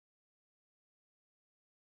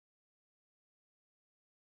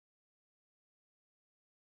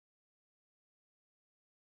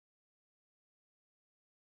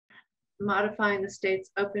modifying the state's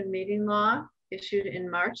open meeting law issued in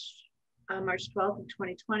March 12th of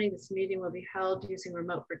 2020. This meeting will be held using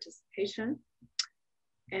remote participation.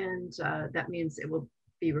 And that means it will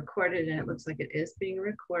be recorded, and it looks like it is being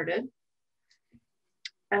recorded.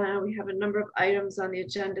 We have a number of items on the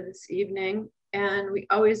agenda this evening, and we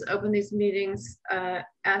always open these meetings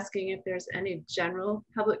asking if there's any general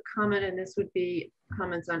public comment, and this would be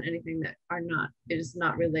comments on anything that is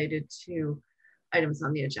not related to items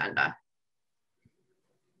on the agenda.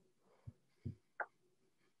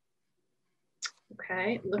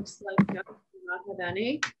 Okay, looks like we do not have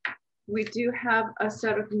any. We do have a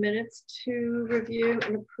set of minutes to review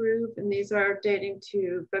and approve, and these are dating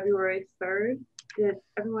to February 3rd. Did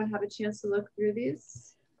everyone have a chance to look through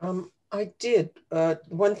these? I did.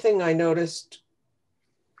 One thing I noticed,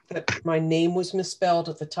 that my name was misspelled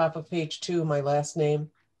at the top of page 2, my last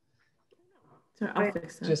name. So I'll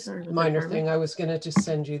fix that. Just minor thing. I was gonna just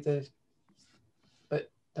send you the,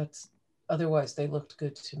 but that's, otherwise they looked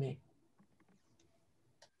good to me.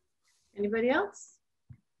 Anybody else?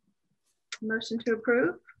 Motion to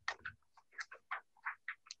approve?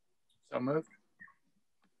 So moved.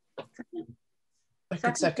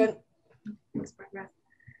 Second.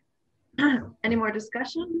 Any more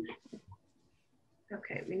discussion?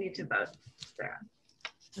 Okay, we need to vote. Sarah.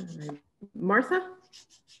 Martha?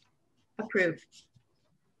 Approve.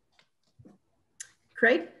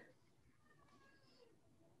 Craig?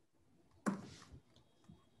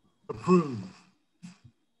 Approve.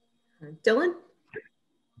 Dylan?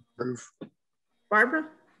 Approve. Barbara?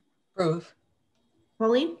 Approve.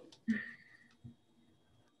 Pauline?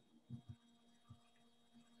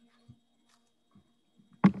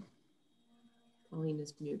 Pauline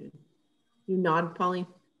is muted. You nod, Pauline,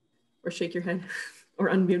 or shake your head, or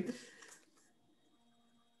unmute.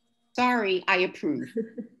 Sorry, I approve.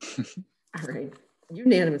 All right,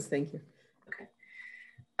 unanimous, thank you. Okay.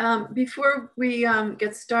 Before we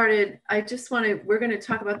get started, I just want to, we're going to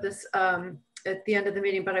talk about this at the end of the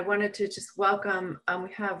meeting, but I wanted to just welcome,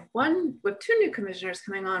 we have two new commissioners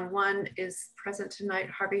coming on. One is present tonight,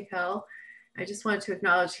 Harvey Hill. I just wanted to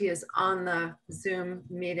acknowledge he is on the Zoom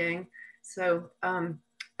meeting. So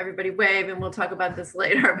everybody wave, and we'll talk about this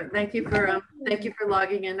later, but thank you for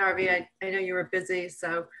logging in, Harvey. I know you were busy,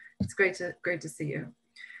 so it's great to see you.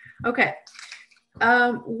 Okay.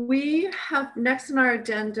 We have next on our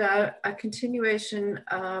agenda a continuation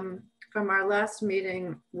from our last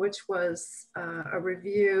meeting, which was a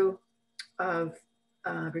review of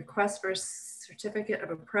request for certificate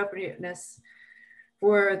of appropriateness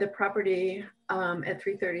for the property at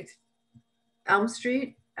 330 Elm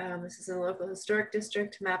Street. This is in the local historic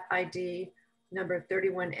district, map ID number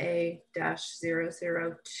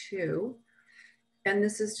 31A-002. And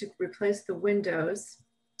this is to replace the windows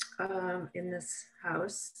in this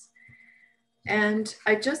house. And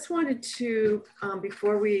I just wanted to,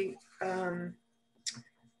 before we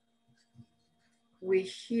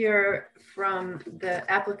hear from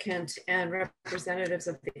the applicant and representatives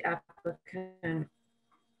of the applicant,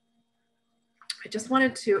 I just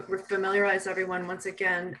wanted to familiarize everyone once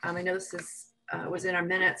again. I know this was in our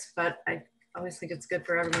minutes, but I always think it's good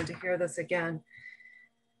for everyone to hear this again.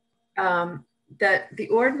 That the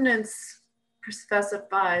ordinance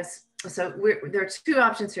specifies, so there are two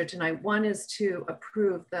options here tonight. One is to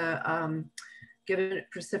approve the,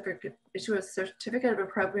 issue a certificate of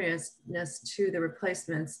appropriateness to the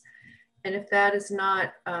replacements. And if that is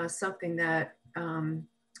not something that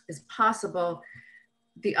is possible,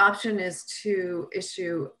 the option is to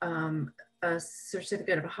issue a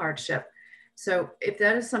certificate of hardship. So if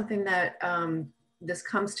that is something that this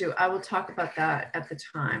comes to, I will talk about that at the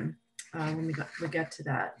time when we get to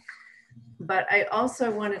that. But I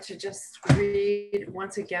also wanted to just read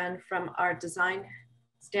once again from our design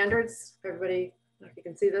standards. Everybody, if you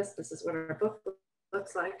can see this, this is what our book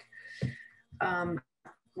looks like.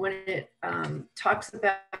 When it talks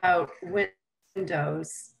about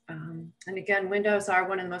windows, and again, windows are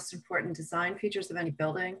one of the most important design features of any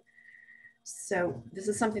building. So this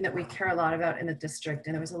is something that we care a lot about in the district.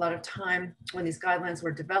 And there was a lot of time when these guidelines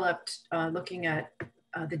were developed looking at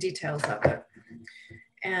the details of it.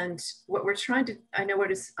 And what we're trying to, I know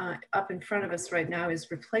what is up in front of us right now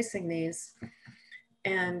is replacing these.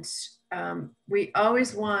 And we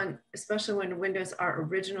always want, especially when windows are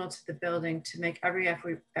original to the building, to make every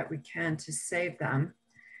effort that we can to save them.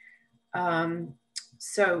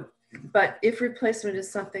 But if replacement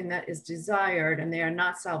is something that is desired and they are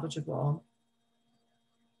not salvageable,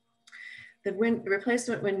 the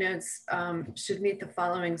replacement windows should meet the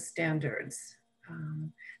following standards.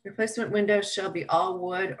 Replacement windows shall be all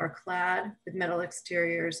wood or clad with metal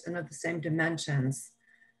exteriors and of the same dimensions.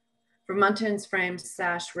 for muntins, frames,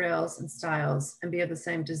 sash, rails, and stiles, and be of the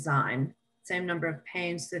same design, same number of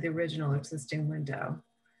panes to the original existing window.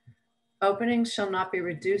 Openings shall not be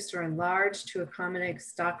reduced or enlarged to accommodate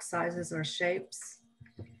stock sizes or shapes.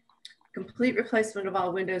 Complete replacement of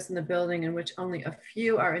all windows in the building in which only a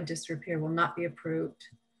few are in disrepair will not be approved.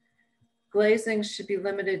 Glazing should be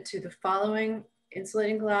limited to the following: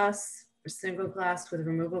 insulating glass or single glass with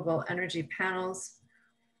removable energy panels.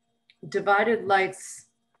 Divided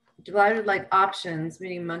light options,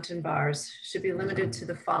 meaning muntin bars, should be limited to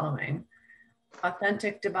the following: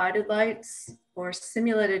 authentic divided lights or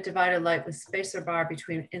simulated divided light with spacer bar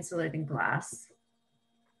between insulating glass.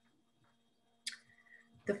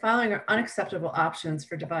 The following are unacceptable options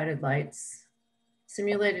for divided lights: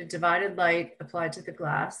 simulated divided light applied to the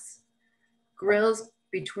glass, grills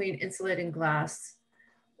between insulating glass,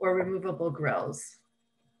 or removable grills.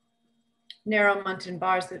 Narrow muntin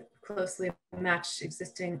bars that closely match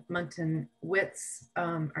existing muntin widths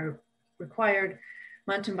are required.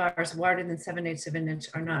 Muntin bars wider than 7/8 of an inch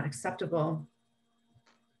are not acceptable.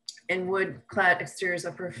 And wood-clad exteriors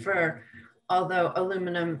are preferred, although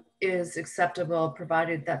aluminum is acceptable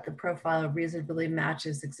provided that the profile reasonably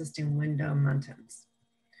matches existing window muntins.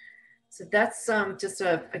 So that's just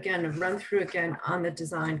again, a run through again on the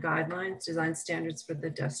design guidelines, design standards for the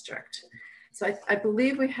district. So I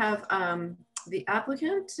believe we have the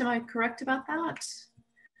applicant. Am I correct about that?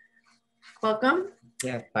 Welcome.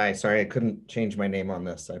 Yeah, hi, sorry, I couldn't change my name on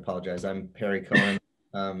this. I apologize. I'm Perry Cohen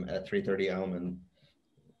at 330 Elm. And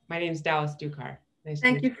my name is Dallas Dukar. Nice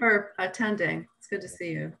Thank you for attending. It's good to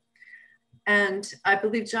see you. And I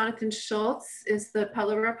believe Jonathan Schultz is the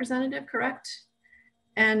Pella representative, correct?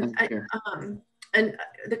 And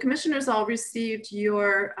the commissioners all received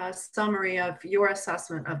your summary of your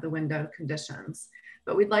assessment of the window conditions,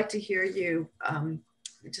 but we'd like to hear you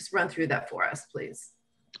just run through that for us, please.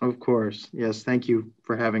 Of course. Yes. Thank you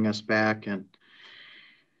for having us back. And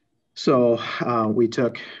so we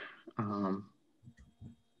took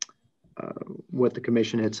what the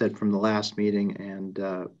commission had said from the last meeting and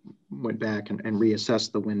went back and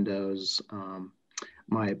reassessed the windows.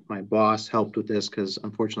 My boss helped with this because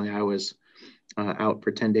unfortunately I was out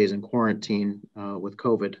for 10 days in quarantine with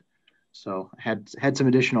COVID. So I had some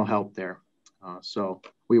additional help there. So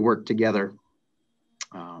we worked together.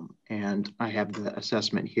 And I have the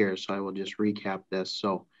assessment here, so I will just recap this.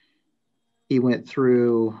 So he went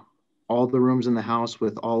through all the rooms in the house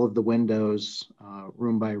with all of the windows,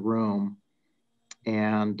 room by room,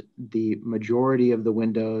 and the majority of the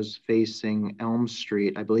windows facing Elm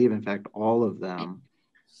Street, I believe, in fact, all of them,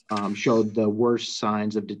 showed the worst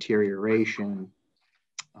signs of deterioration.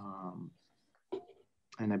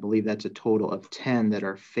 And I believe that's a total of 10 that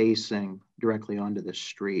are facing directly onto the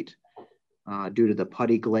street. Due to the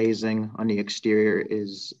putty glazing on the exterior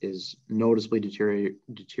is noticeably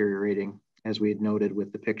deteriorating. As we had noted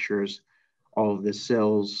with the pictures, all of the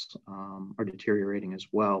sills are deteriorating as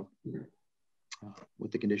well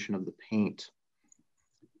with the condition of the paint.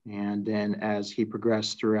 And then as he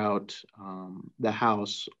progressed throughout the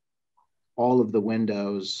house, all of the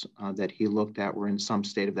windows that he looked at were in some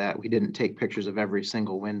state of that. We didn't take pictures of every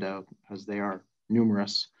single window as they are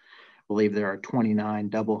numerous. I believe there are 29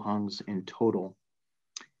 double hungs in total.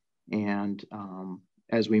 And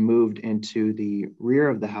as we moved into the rear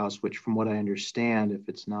of the house, which from what I understand, if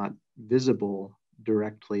it's not visible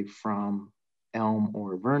directly from Elm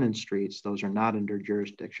or Vernon Streets, those are not under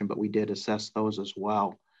jurisdiction, but we did assess those as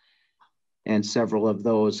well. And several of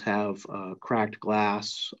those have cracked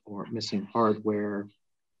glass or missing hardware.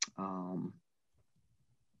 And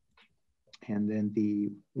then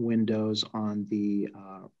the windows on the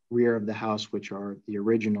rear of the house, which are the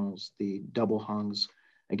originals, the double hungs,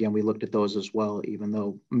 again, we looked at those as well, even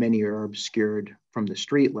though many are obscured from the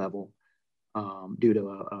street level due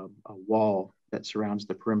to a wall that surrounds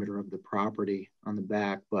the perimeter of the property on the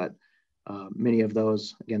back. But many of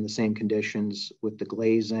those, again, the same conditions with the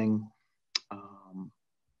glazing,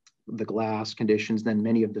 the glass conditions, then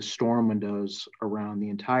many of the storm windows around the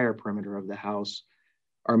entire perimeter of the house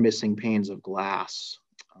are missing panes of glass.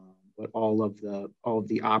 But all of the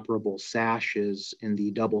operable sashes in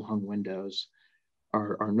the double hung windows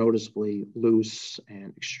are noticeably loose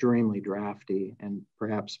and extremely drafty. And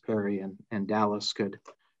perhaps Perry and Dallas could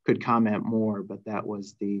comment more, but that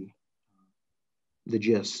was the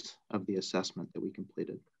gist of the assessment that we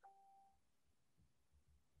completed.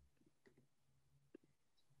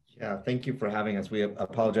 Yeah, thank you for having us. We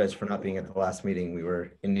apologize for not being at the last meeting. We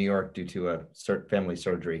were in New York due to a family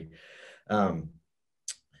surgery.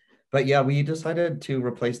 But yeah, we decided to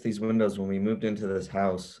replace these windows when we moved into this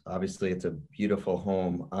house. Obviously, it's a beautiful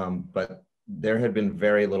home, but there had been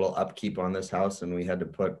very little upkeep on this house, and we had to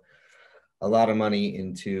put a lot of money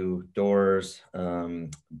into doors,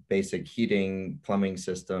 basic heating, plumbing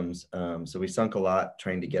systems. So we sunk a lot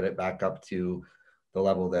trying to get it back up to the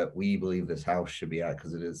level that we believe this house should be at,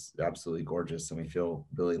 because it is absolutely gorgeous and we feel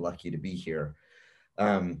really lucky to be here.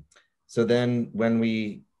 So then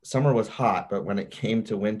when summer was hot, but when it came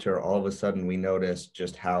to winter, all of a sudden we noticed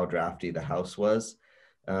just how drafty the house was.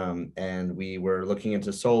 And we were looking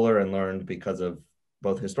into solar and learned, because of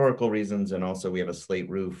both historical reasons and also we have a slate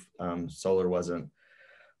roof, solar wasn't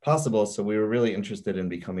possible. So we were really interested in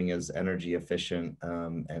becoming as energy efficient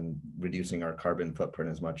and reducing our carbon footprint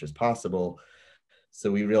as much as possible. So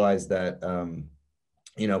we realized that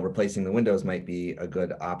replacing the windows might be a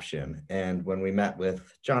good option. And when we met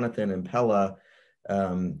with Jonathan and Pella,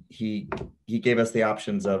 he gave us the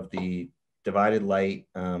options of the divided light,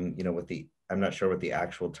 with the, I'm not sure what the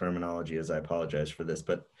actual terminology is, I apologize for this,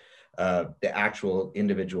 but the actual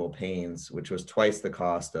individual panes, which was twice the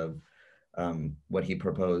cost of what he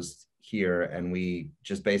proposed here. And we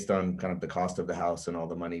just, based on kind of the cost of the house and all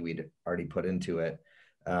the money we'd already put into it,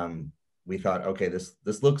 we thought, okay,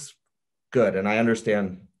 this looks good. And I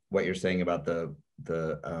understand what you're saying about the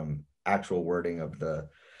actual wording of the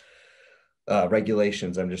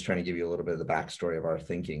regulations. I'm just trying to give you a little bit of the backstory of our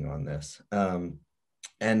thinking on this.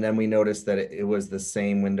 And then we noticed that it was the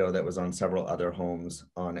same window that was on several other homes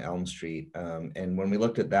on Elm Street. And when we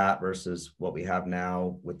looked at that versus what we have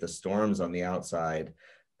now with the storms on the outside,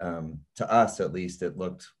 to us at least, it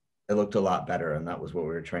looked a lot better. And that was what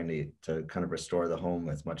we were trying to kind of restore the home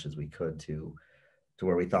as much as we could to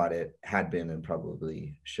where we thought it had been and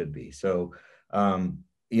probably should be. So,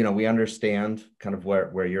 we understand kind of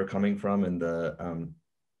where you're coming from and the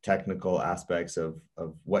technical aspects of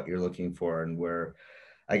what you're looking for, and we're,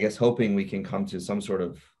 I guess, hoping we can come to some sort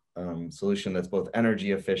of solution that's both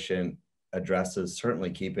energy efficient, addresses certainly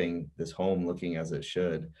keeping this home looking as it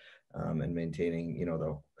should, and maintaining,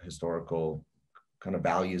 the historical kind of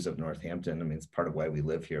values of Northampton. I mean, it's part of why we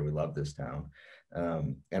live here. We love this town.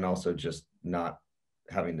 And also just not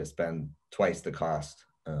having to spend twice the cost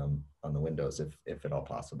on the windows, if at all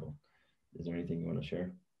possible. Is there anything you want to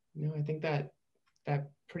share? No, I think that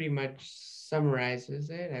pretty much summarizes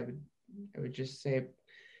it. I would just say,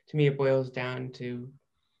 to me, it boils down to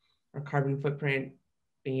our carbon footprint,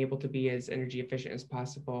 being able to be as energy efficient as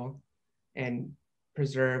possible and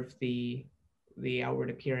preserve the outward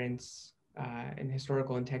appearance and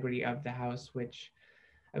historical integrity of the house, which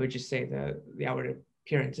I would just say the outward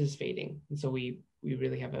appearance is fading. And so we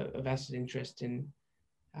really have a vested interest in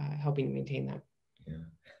helping maintain that. Yeah.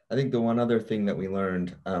 I think the one other thing that we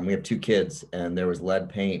learned, we have 2 kids, and there was lead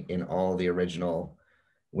paint in all the original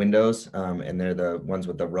windows, and they're the ones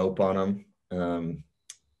with the rope on them.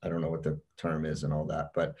 I don't know what the term is and all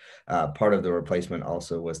that, but part of the replacement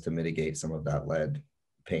also was to mitigate some of that lead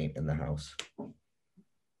paint in the house.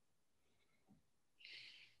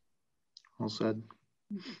 Well said.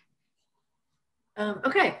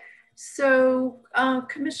 Okay, so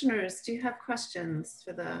commissioners, do you have questions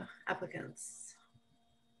for the applicants?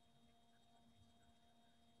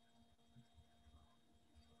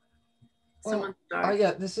 Someone start.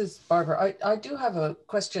 Yeah, this is Barbara. I do have a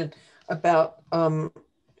question about,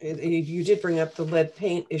 you did bring up the lead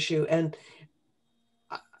paint issue, and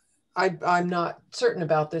I'm not certain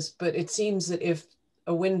about this, but it seems that if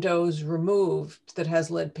a window's removed that has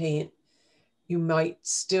lead paint, you might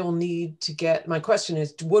still need to get, my question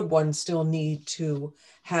is, would one still need to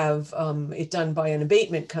have it done by an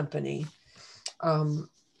abatement company?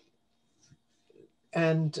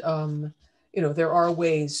 There are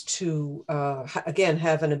ways to, again,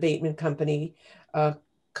 have an abatement company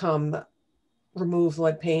come remove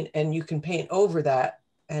lead paint, and you can paint over that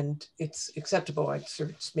and it's acceptable.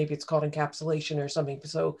 Maybe it's called encapsulation or something.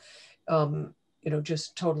 So,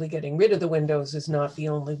 just totally getting rid of the windows is not the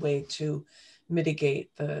only way to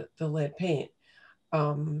mitigate the lead paint.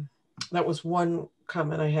 That was one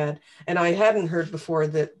comment I had. And I hadn't heard before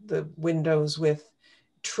that the windows with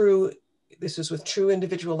true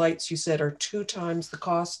individual lights, you said, are 2 times the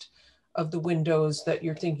cost of the windows that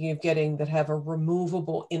you're thinking of getting that have a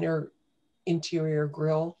removable interior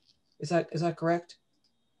grille. Is that correct?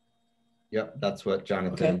 Yep, that's what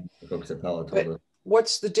Jonathan and the folks at Pella told us.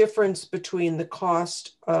 What's the difference between the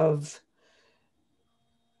cost of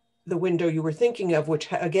the window you were thinking of, which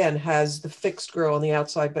again has the fixed grille on the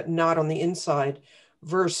outside but not on the inside,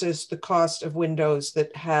 versus the cost of windows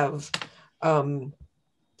that have it's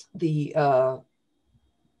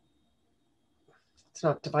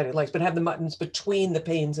not divided lights, but have the buttons between the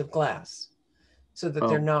panes of glass so that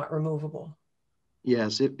they're not removable?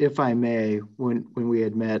 Yes, if I may, when we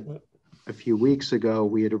had met a few weeks ago,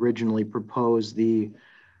 we had originally proposed the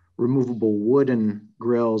removable wooden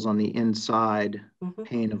grills on the inside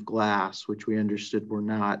pane of glass, which we understood were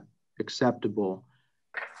not acceptable.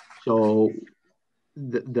 So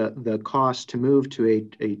the cost to move to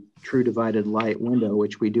a true divided light window,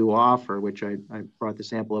 which we do offer, which I brought the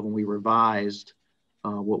sample of when we revised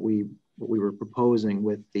what we were proposing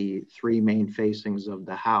with the 3 main facings of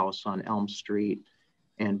the house on Elm Street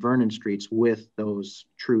and Vernon Streets, with those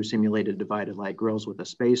true simulated divided light grills with a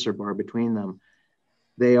spacer bar between them.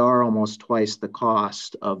 They are almost twice the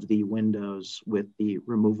cost of the windows with the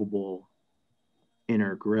removable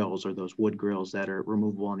inner grills, or those wood grills that are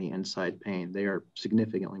removable on the inside pane. They are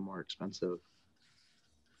significantly more expensive.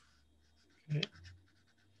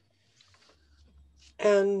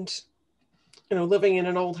 And, you know, living in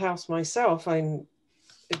an old house myself,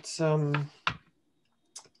 it's,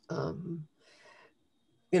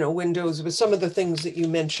 you know, windows with some of the things that you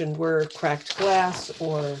mentioned were cracked glass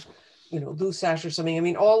or, you know, loose ash or something. I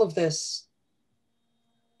mean, all of this,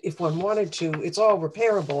 if one wanted to, it's all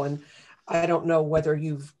repairable. And I don't know whether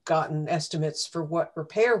you've gotten estimates for what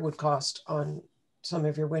repair would cost on some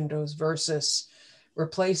of your windows versus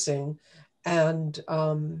replacing. And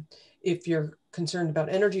if you're concerned about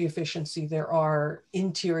energy efficiency, there are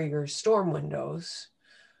interior storm windows,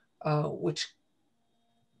 which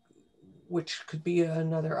could be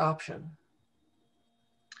another option.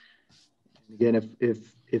 Again,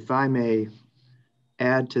 if I may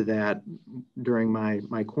add to that, during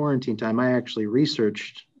my quarantine time, I actually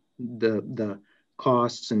researched the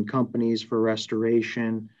costs and companies for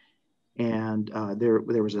restoration. And there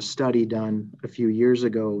was a study done a few years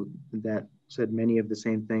ago that said many of the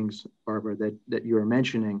same things, Barbara, that you were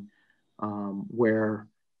mentioning, where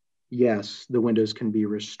yes, the windows can be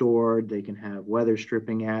restored. They can have weather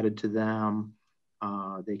stripping added to them.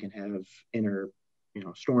 They can have inner, you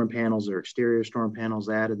know, storm panels or exterior storm panels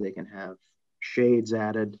added. They can have shades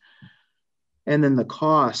added. And then the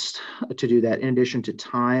cost to do that, in addition to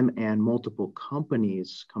time and multiple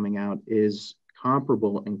companies coming out, is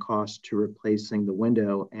comparable in cost to replacing the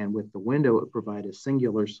window. And with the window, it provides a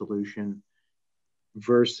singular solution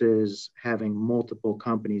versus having multiple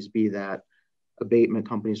companies, be that abatement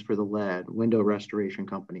companies for the lead, window restoration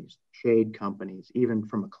companies, shade companies, even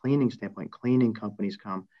from a cleaning standpoint, cleaning companies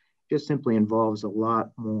come. Just simply involves a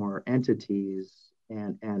lot more entities,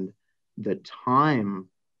 and the time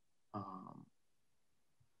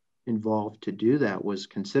involved to do that was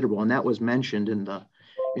considerable, and that was mentioned in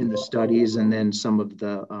the studies, and then some of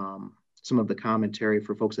the commentary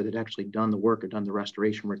for folks that had actually done the work or done the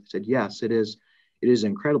restoration work. They said, yes, it is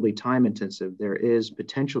incredibly time intensive. There is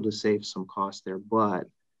potential to save some costs there, but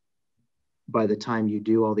by the time you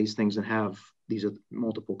do all these things and have these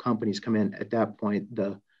multiple companies come in, at that point,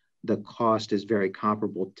 the cost is very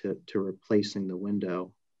comparable to replacing the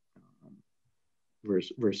window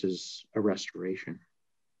versus a restoration.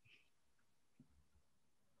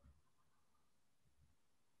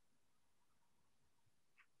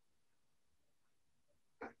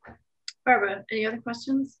 Barbara, any other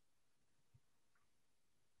questions?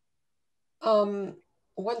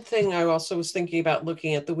 One thing I also was thinking about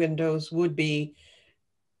looking at the windows would be,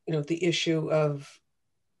 you know, the issue of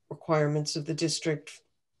requirements of the district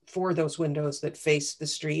for those windows that face the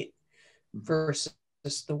street versus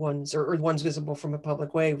the ones, or ones visible from a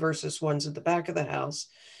public way versus ones at the back of the house.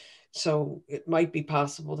 So it might be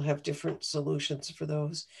possible to have different solutions for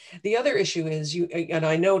those. The other issue is and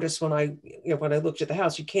I noticed when I looked at the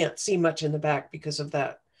house, you can't see much in the back because of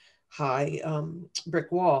that high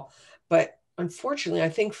brick wall. But unfortunately, I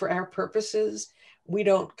think for our purposes, we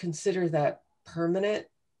don't consider that permanent.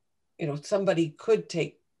 You know, somebody could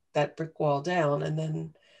take that brick wall down and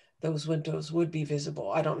then those windows would be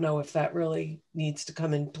visible. I don't know if that really needs to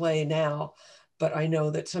come in play now, but I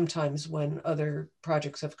know that sometimes when other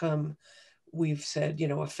projects have come, we've said, you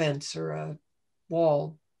know, a fence or a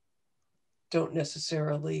wall don't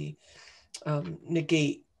necessarily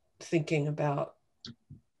negate thinking about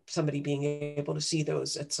somebody being able to see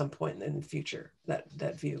those at some point in the future,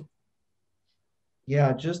 that view.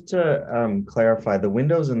 Yeah, just to clarify, the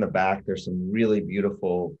windows in the back, there's some really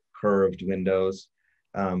beautiful curved windows.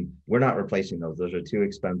 We're not replacing those. Those are too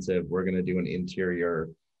expensive. We're going to do an interior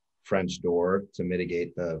French door to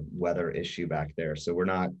mitigate the weather issue back there. So we're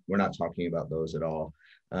not talking about those at all.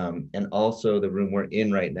 And also the room we're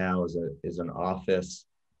in right now is an office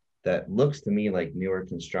that looks to me like newer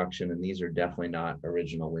construction, and these are definitely not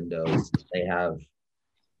original windows. They have,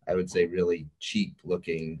 I would say, really cheap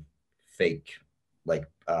looking fake, like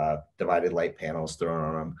divided light panels thrown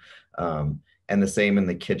on them. And the same in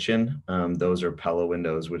the kitchen. Those are Pella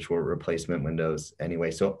windows, which were replacement windows anyway.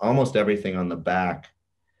 So almost everything on the back,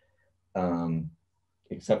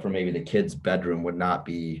 except for maybe the kids' bedroom, would not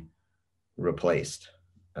be replaced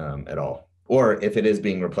at all. Or if it is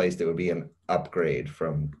being replaced, it would be an upgrade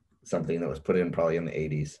from something that was put in probably in the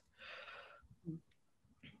 80s.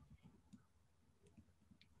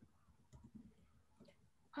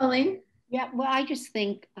 Pauline? Yeah, well, I just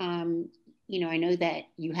think, you know, I know that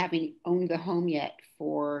you haven't owned the home yet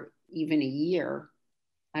for even a year.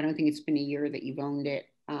 I don't think it's been a year that you've owned it.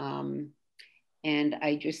 And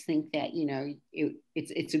I just think that, you know,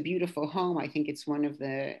 it's a beautiful home. I think it's one of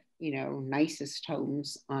the, you know, nicest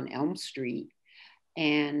homes on Elm Street.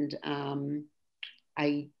 And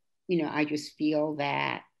I just feel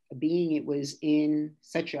that being it was in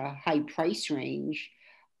such a high price range,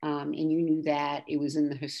 and you knew that it was in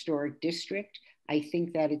the historic district, I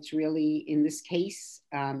think that it's really, in this case,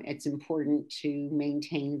 it's important to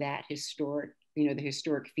maintain that historic, you know, the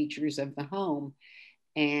historic features of the home,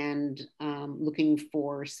 and looking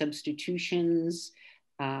for substitutions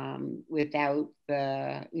without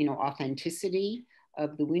the, you know, authenticity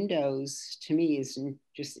of the windows, to me isn't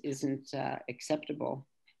acceptable.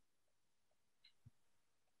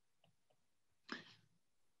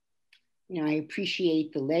 You know, I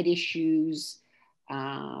appreciate the lead issues.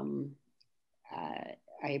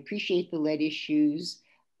 I appreciate the lead issues,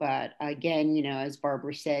 but again, you know, as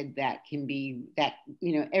Barbara said, that can be, that,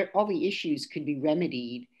 you know, all the issues could be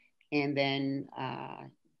remedied, and then,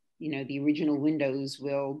 you know, the original windows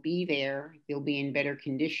will be there, they'll be in better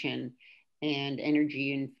condition, and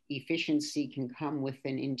energy and efficiency can come with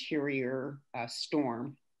an interior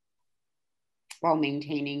storm, while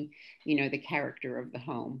maintaining, you know, the character of the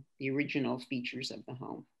home, the original features of the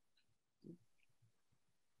home.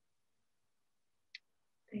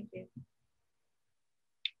 Thank you.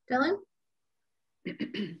 Dylan?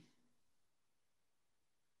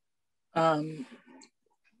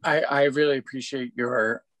 I really appreciate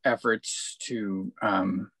your efforts to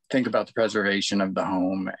think about the preservation of the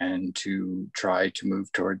home and to try to move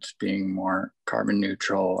towards being more carbon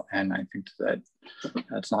neutral. And I think that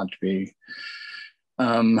that's not to be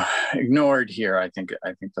ignored here. I think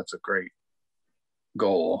that's a great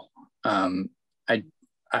goal.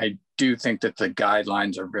 I do think that the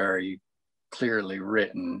guidelines are very clearly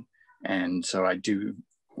written, and so I do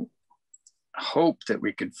hope that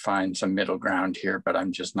we could find some middle ground here, but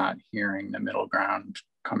I'm just not hearing the middle ground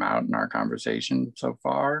come out in our conversation so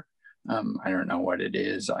far. I don't know what it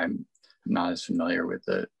is. I'm not as familiar with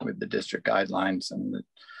the district guidelines and the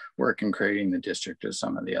work in creating the district as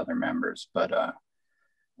some of the other members, but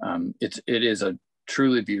it is a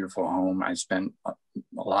truly beautiful home. I spent a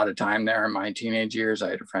lot of time there in my teenage years.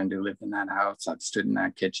 I had a friend who lived in that house. I've stood in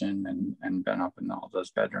that kitchen and been up in all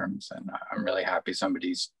those bedrooms, and I'm really happy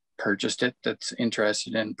somebody's purchased it that's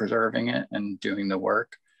interested in preserving it and doing the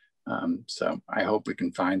work. So I hope we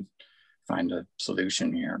can find a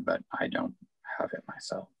solution here, but I don't have it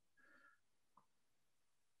myself.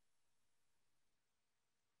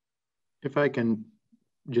 If I can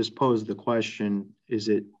just pose the question, is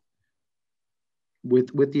it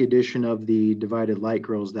with the addition of the divided light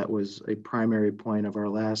grills, that was a primary point of our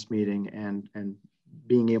last meeting, and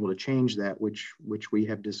being able to change that, which we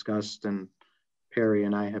have discussed, and Perry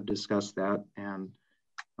and I have discussed that, and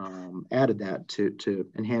added that to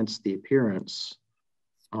enhance the appearance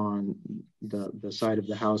on the side of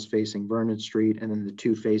the house facing Vernon Street, and then the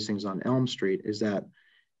two facings on Elm Street. Is that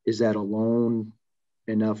alone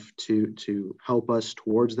enough to help us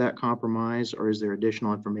towards that compromise, or is there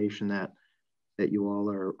additional information that you all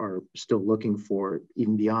are still looking for,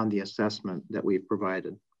 even beyond the assessment that we've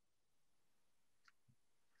provided?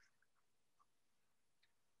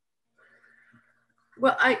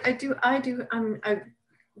 Well, I do.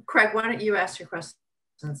 Craig, why don't you ask your questions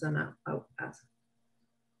and I'll ask.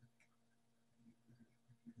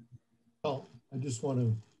 Well, I just want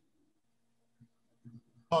to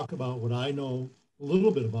talk about what I know a little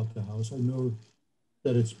bit about the house. I know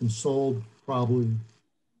that it's been sold probably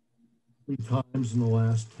 3 times in the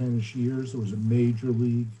last 10-ish years. There was a major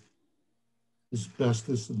league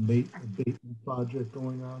asbestos abatement project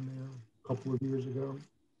going on there a couple of years ago.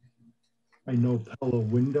 I know Pella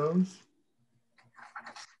windows.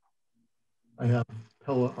 I have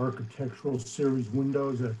Pella Architectural Series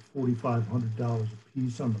windows at $4,500 a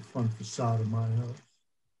piece on the front facade of my house.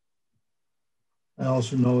 I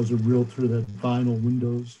also know as a realtor that vinyl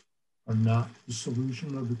windows are not the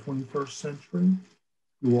solution of the 21st century.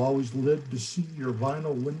 You always live to see your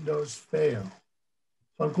vinyl windows fail.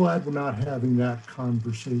 So I'm glad we're not having that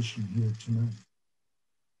conversation here tonight.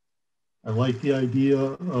 I like the idea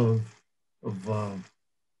of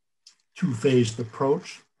two-phased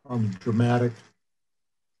approach on the dramatic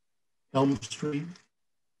Elm Street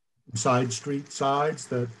and side street sides,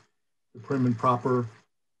 that the prim and proper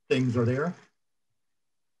things are there.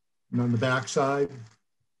 And on the backside,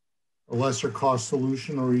 a lesser cost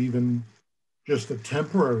solution, or even just a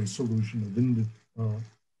temporary solution of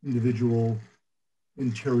individual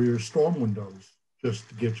interior storm windows, just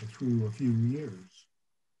to get you through a few years.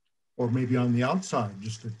 Or maybe on the outside,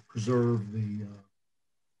 just to preserve the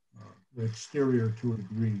exterior to a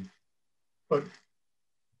degree. But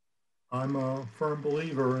I'm a firm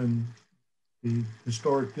believer in the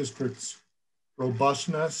historic district's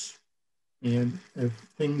robustness, and if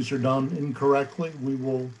things are done incorrectly, we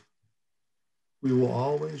will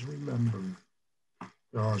always remember.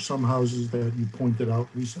 There are some houses that you pointed out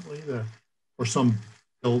recently that, or some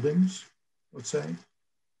buildings, let's say,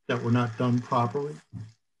 that were not done properly.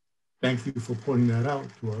 Thank you for pointing that out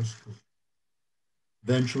to us, because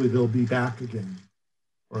eventually they'll be back again.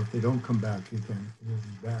 Or if they don't come back again, they'll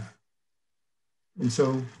be back. And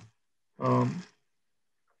so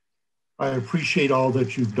I appreciate all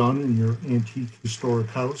that you've done in your antique historic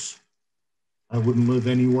house. I wouldn't live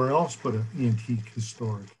anywhere else but an antique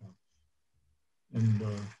historic house. And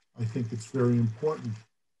I think it's very important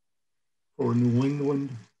for New England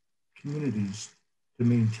communities to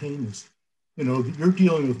maintain this. You know, you're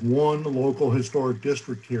dealing with one local historic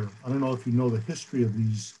district here. I don't know if you know the history of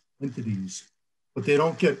these entities, but they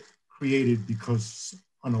don't get created because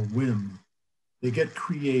on a whim. They get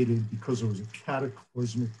created because it was a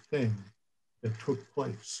cataclysmic thing that took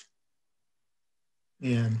place.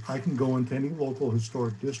 And I can go into any local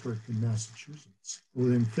historic district in Massachusetts.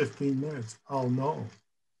 Within 15 minutes, I'll know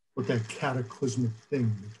what that cataclysmic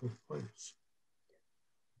thing that took place.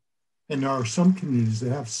 And there are some communities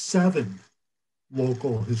that have 7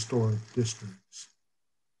 local historic districts.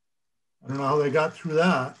 I don't know how they got through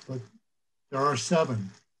that, but there are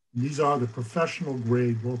 7. And these are the professional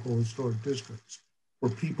grade local historic districts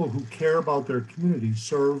where people who care about their community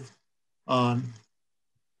serve on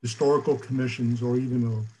historical commissions, or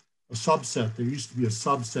even a subset. There used to be a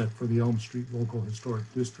subset for the Elm Street Local Historic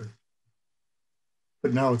District,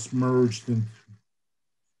 but now it's merged into,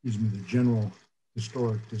 the General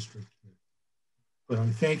Historic District. But I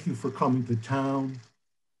thank you for coming to town.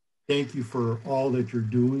 Thank you for all that you're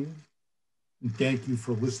doing. And thank you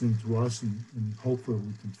for listening to us, and hopefully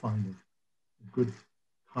we can find a good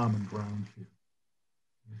common ground here.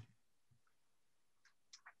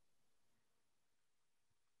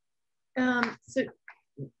 So,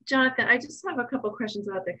 Jonathan, I just have a couple of questions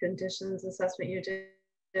about the conditions assessment you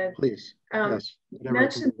did. Please, yes. You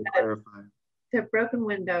mentioned that the broken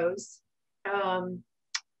windows,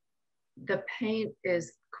 the paint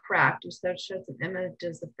is cracked, which that shows some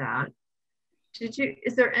images of that.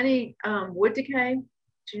 Is there any wood decay?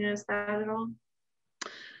 Did you notice that at all?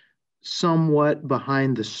 Somewhat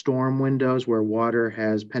behind the storm windows, where water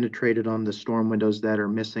has penetrated on the storm windows that are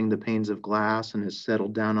missing the panes of glass and has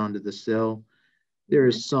settled down onto the sill. There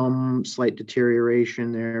is some slight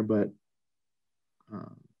deterioration there, but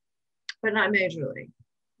not majorly.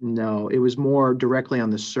 No, it was more directly on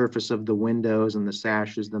the surface of the windows and the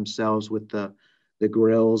sashes themselves, with the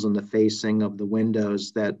grills and the facing of the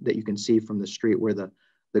windows that you can see from the street, where the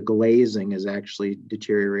glazing is actually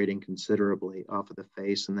deteriorating considerably off of the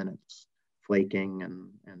face, and then it's flaking and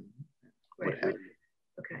what have you.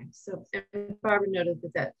 Okay, so Barbara noted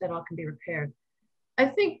that all can be repaired. I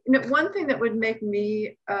think one thing that would make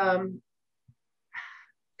me come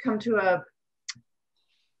to a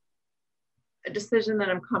decision that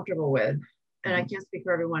I'm comfortable with, and I can't speak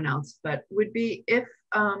for everyone else, but would be if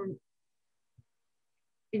a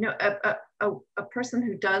person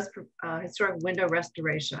who does historic window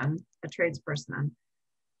restoration, a tradesperson,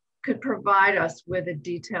 could provide us with a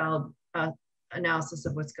detailed analysis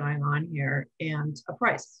of what's going on here and a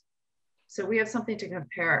price. So we have something to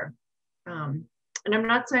compare. And I'm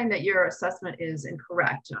not saying that your assessment is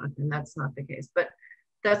incorrect, Jonathan, that's not the case, but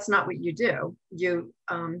that's not what you do. You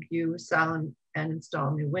sell and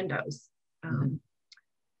install new windows.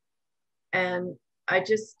 And I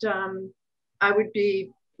just, I would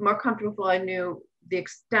be more comfortable if I knew the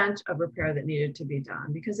extent of repair that needed to be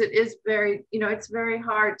done, because it is very, it's very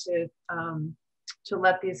hard to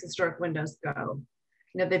let these historic windows go.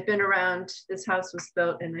 They've been around. This house was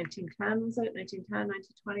built in 1910, was it 1910,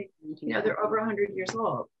 1920? They're over 100 years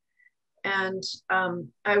old. And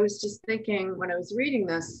I was just thinking when I was reading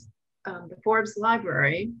this, the Forbes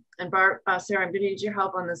Library, and Sarah, I'm gonna need your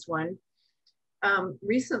help on this one,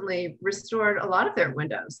 recently restored a lot of their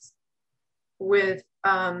windows with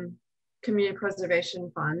community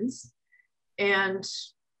preservation funds. And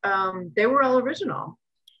they were all original.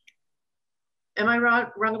 Am I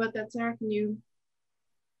wrong about that, Sarah? Can you?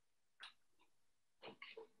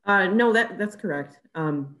 No, that's correct.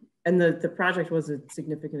 And the project was a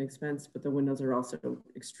significant expense, but the windows are also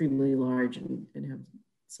extremely large and have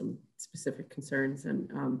some specific concerns. And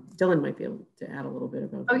Dylan might be able to add a little bit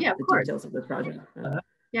about the details of the project.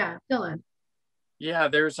 Yeah, Dylan. Yeah,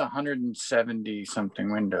 there's 170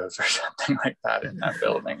 something windows or something like that in that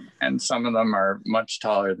building. And some of them are much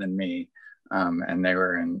taller than me. And they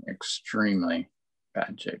were in extremely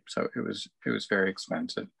bad shape. So it was very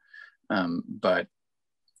expensive. But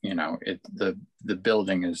you know, the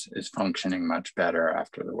building is functioning much better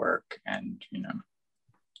after the work, and you know,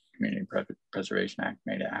 Community Preservation Act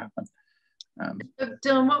made it happen.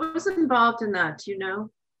 Dylan, what was involved in that? Do you know,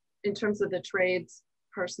 in terms of the trades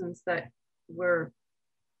persons that were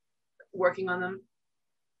working on them?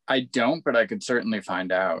 I don't, but I could certainly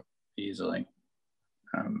find out easily.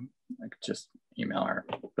 I could just email our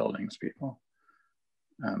buildings people,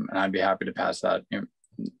 and I'd be happy to pass that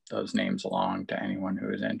those names along to anyone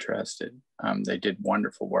who is interested. They did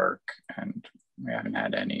wonderful work, and we haven't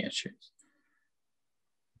had any issues.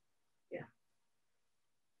 Yeah.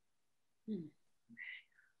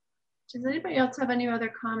 Does anybody else have any other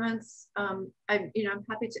comments? I'm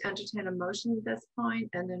happy to entertain a motion at this point,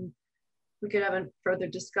 and then we could have a further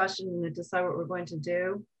discussion and decide what we're going to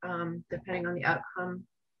do, depending on the outcome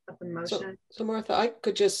of the motion. So Martha, I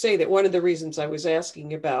could just say that one of the reasons I was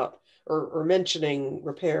asking about or mentioning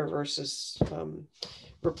repair versus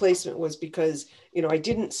replacement was because, you know, I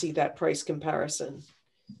didn't see that price comparison.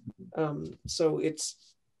 So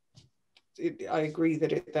I agree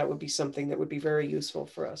that that would be something that would be very useful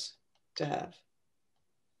for us to have.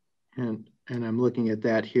 And I'm looking at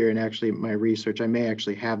that here, and actually my research, I may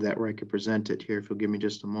actually have that where I could present it here if you'll give me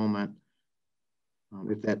just a moment.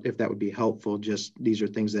 If that would be helpful. Just these are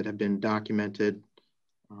things that have been documented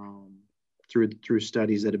through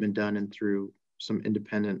studies that have been done and through some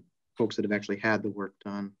independent folks that have actually had the work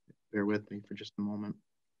done. Bear with me for just a moment.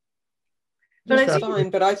 But that's fine,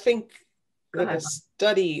 but I think that a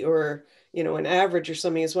study or, you know, an average or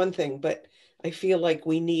something is one thing, but I feel like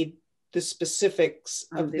we need the specifics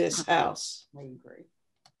of this house. I agree.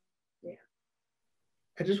 Yeah.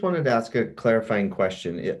 I just wanted to ask a clarifying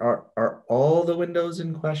question. Are all the windows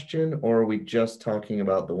in question, or are we just talking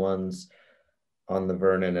about the ones on the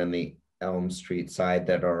Vernon and the Elm Street side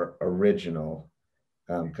that are original?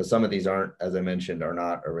 Because some of these aren't, as I mentioned, are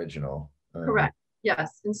not original. Correct.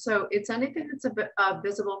 Yes. And so it's anything that's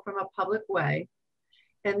visible from a public way.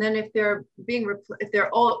 And then if they're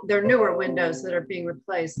they're newer windows that are being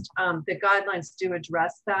replaced, the guidelines do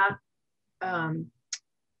address that.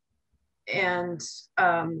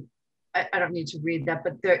 I don't need to read that,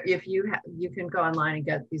 but if you can go online and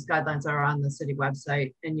get these guidelines are on the city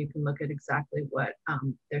website, and you can look at exactly what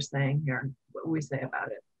they're saying here, what we say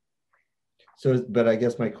about it. So, but I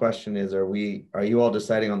guess my question is, are you all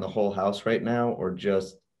deciding on the whole house right now, or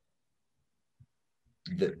just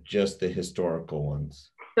the historical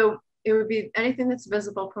ones? So it would be anything that's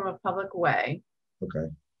visible from a public way. Okay.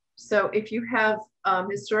 So if you have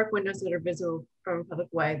historic windows that are visible from a public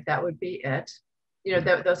way, that would be it. You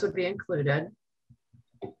know, those would be included.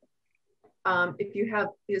 If you have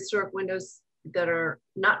historic windows that are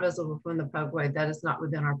not visible from the public way, that is not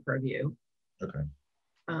within our purview. Okay.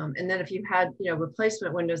 And then if you had, you know,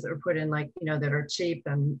 replacement windows that were put in, like, you know, that are cheap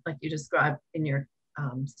and like you described in your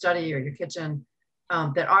study or your kitchen,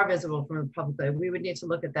 that are visible from the public way, we would need to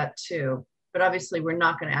look at that too. But obviously, we're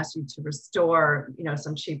not going to ask you to restore, you know,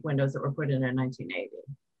 some cheap windows that were put in 1980.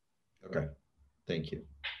 Okay, thank you.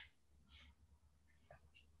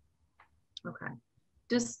 Okay.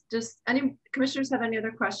 Does any commissioners have any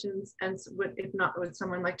other questions? And if not, would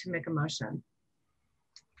someone like to make a motion?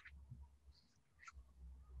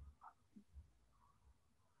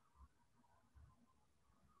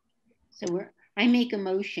 So I make a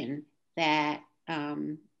motion that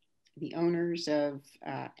the owners of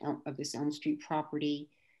this Elm Street property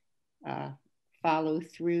follow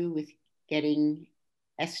through with getting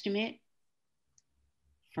estimate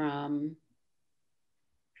from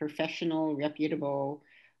professional, reputable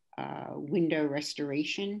window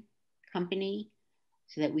restoration company,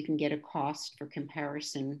 so that we can get a cost for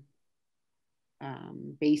comparison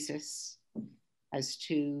basis as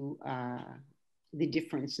to the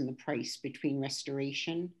difference in the price between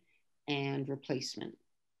restoration and replacement.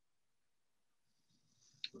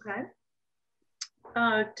 Okay.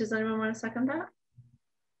 Does anyone want to second that?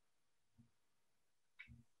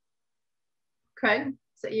 Craig,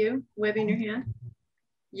 is that you waving your hand?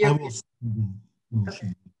 I will.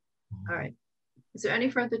 Okay. All right. Is there any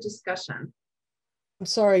further discussion? I'm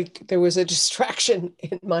sorry, there was a distraction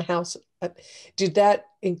in my house. Did that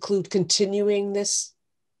include continuing this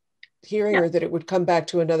hearing, Yeah. or that it would come back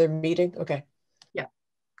to another meeting? Okay. Yeah.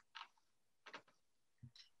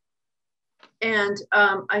 And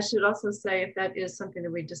I should also say, if that is something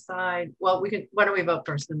that we decide, well, why don't we vote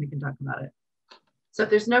first, then we can talk about it. So if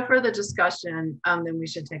there's no further discussion, then we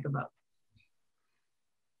should take a vote.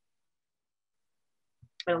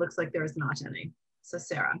 But it looks like there is not any. So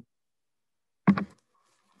Sarah.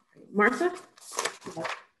 Martha?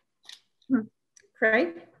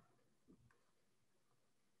 Craig?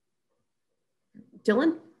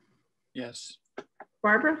 Dylan? Yes.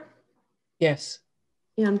 Barbara? Yes.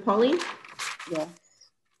 And Pauline? Yeah.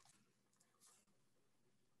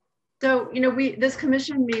 So, you know, this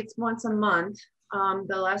commission meets once a month,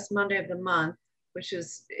 the last Monday of the month, which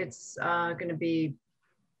is, it's going to be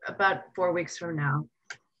about 4 weeks from now.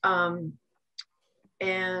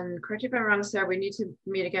 And correct me if I'm wrong, Sarah, we need to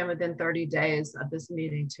meet again within 30 days of this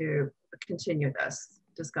meeting to continue this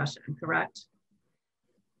discussion, correct?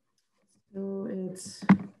 So it's...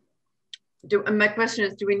 My question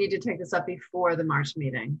is, do we need to take this up before the March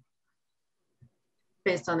meeting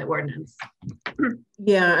based on the ordinance?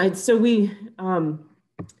 Yeah, so we'll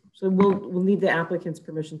need the applicant's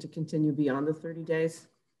permission to continue beyond the 30 days,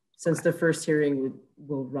 since the first hearing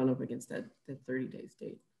will run up against that 30 days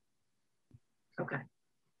date. Okay.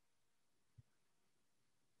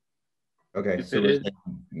 Okay, If so it is,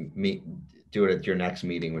 do it at your next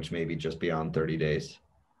meeting, which may be just beyond 30 days.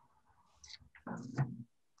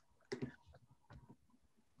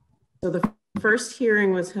 So the first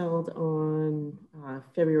hearing was held on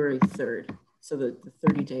February 3rd. So the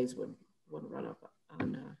 30 days would run up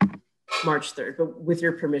on March 3rd, but with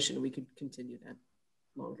your permission, we could continue that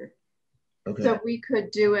longer. Okay. So we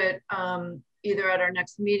could do it either at our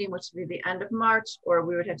next meeting, which would be the end of March, or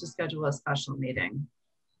we would have to schedule a special meeting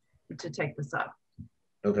to take this up.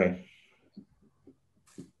 Okay.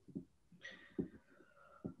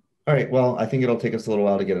 All right, well, I think it'll take us a little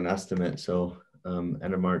while to get an estimate. So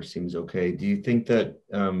end of March seems okay. Do you think that,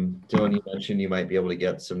 Dylan, you mentioned you might be able to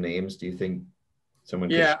get some names. Do you think someone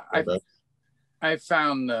could? yeah, I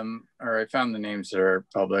found them, or I found the names that are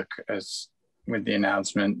public as with the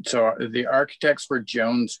announcement. So the architects were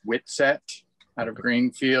Jones Whitsett out of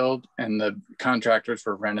Greenfield, and the contractors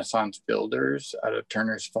were Renaissance Builders out of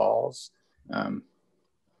Turner's Falls. Those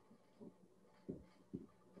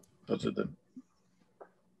are the,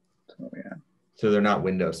 yeah. So they're not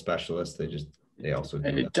window specialists. They also do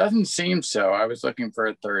It that. doesn't seem so. I was looking for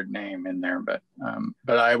a third name in there, but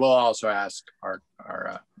I will also ask our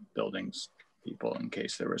buildings people in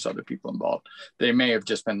case there was other people involved. They may have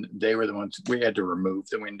just been, they were the ones, we had to remove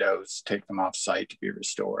the windows, take them off site to be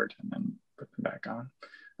restored, and then put them back on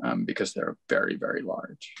because they're very, very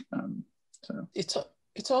large. So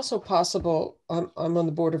it's also possible, I'm on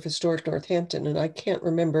the board of Historic Northampton, and I can't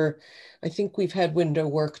remember, I think we've had window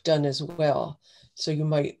work done as well. So you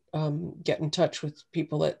might get in touch with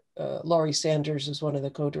people at, Laurie Sanders is one of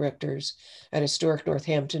the co-directors at Historic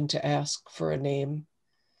Northampton to ask for a name.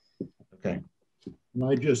 Okay. And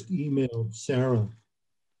I just emailed Sarah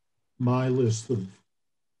my list of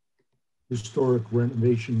historic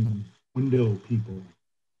renovation window people.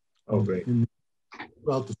 Oh, great.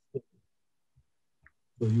 Throughout the state.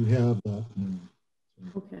 So you have that.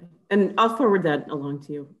 Okay, and I'll forward that along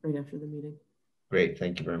to you right after the meeting. Great,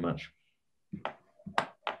 thank you very much.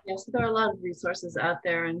 Yes, there are a lot of resources out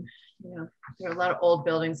there, and you know, there are a lot of old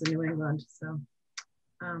buildings in New England. So,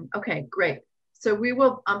 okay, great. So we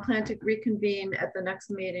will plan to reconvene at the next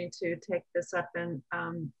meeting to take this up, and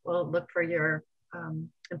we'll look for your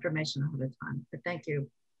information ahead of time. But thank you.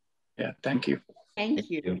 yeah, thank you. Thank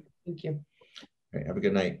you. Thank you. All right, have a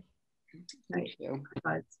good night. Thank you.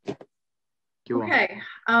 Okay,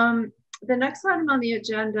 the next item on the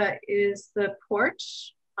agenda is the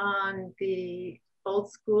porch on the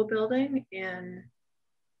old school building in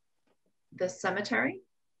the cemetery.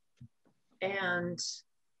 And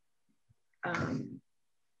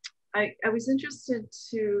I was interested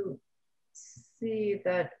to see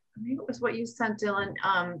that, I think it was what you sent, Dylan,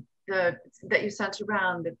 that you sent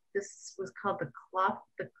around, that this was called the Clough,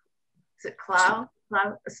 is it Clough?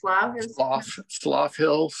 Slough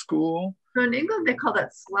Hill School. So in England, they call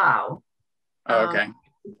that Slough. Okay.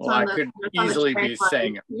 Well, I could easily be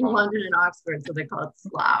saying it in London and Oxford, so they call it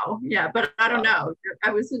Slough. Yeah, but I don't know.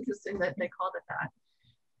 I was interested that they called it that.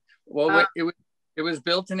 Well, it was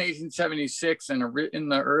built in 1876, and in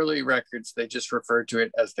the early records, they just referred to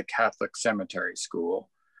it as the Catholic Cemetery School.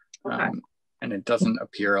 Okay. And it doesn't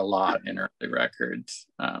appear a lot in early records.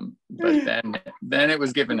 But then it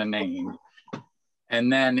was given a name.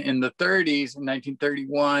 And then in the 30s, in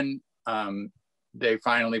 1931, they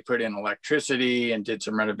finally put in electricity and did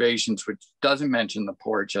some renovations, which doesn't mention the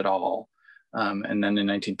porch at all. And then in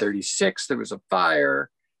 1936, there was a fire,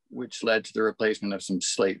 which led to the replacement of some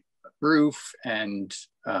slate roof and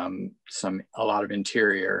a lot of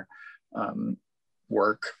interior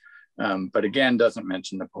work. But again, doesn't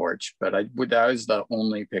mention the porch, but that was the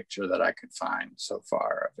only picture that I could find so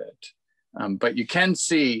far of it. But you can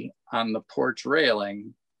see on the porch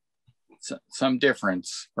railing some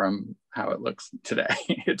difference from how it looks today.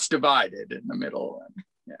 It's divided in the middle.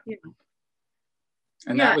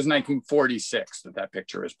 And that was 1946 that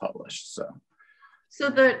picture was published. So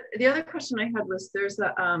the other question I had was, there's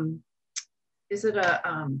a is it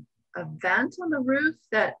a vent on the roof,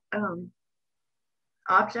 that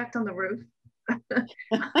object on the roof?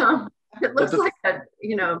 It looks like a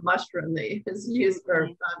mushroom that is used for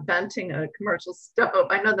venting a commercial stove.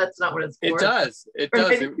 I know that's not what it's for. It does. It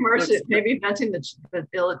or does. Maybe venting the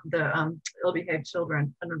ill-behaved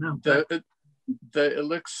children. I don't know. It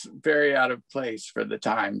looks very out of place for the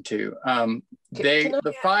time too.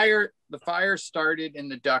 The fire started in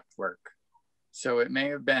the ductwork, so it may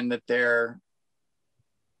have been that they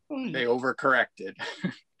overcorrected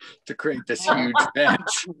to create this huge vent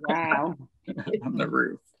wow. on the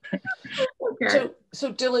roof. Okay.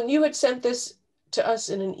 So Dylan, you had sent this to us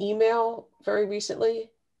in an email very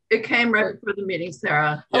recently? It came right before the meeting,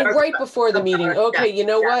 Sarah. Oh, right before the meeting. Okay, you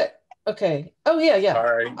know what? Okay. Oh, yeah.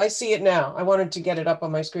 Sorry. I see it now. I wanted to get it up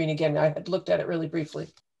on my screen again. I had looked at it really briefly.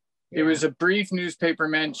 It was a brief newspaper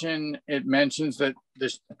mention. It mentions that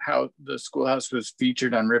how the schoolhouse was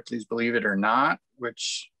featured on Ripley's Believe It or Not,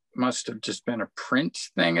 which must have just been a print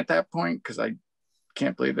thing at that point, because I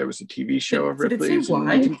can't believe there was a TV show of Ripley's in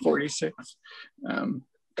 1946.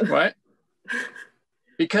 What?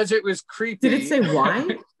 Because it was creepy. Did it say why?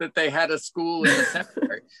 That they had a school in the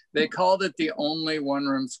cemetery. They called it the only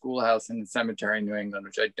one-room schoolhouse in the cemetery in New England,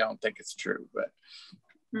 which I don't think is true, but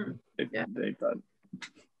they thought.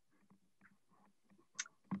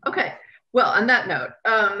 Okay. Well, on that note,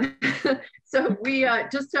 so we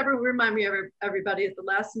just to remind me, everybody, at the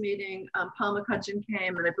last meeting, Paul McCutcheon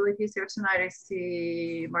came, and I believe he's here tonight. I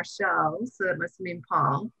see Marshall, so that must mean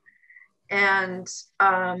Paul. And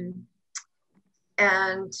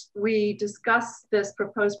we discussed this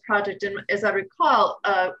proposed project. And as I recall,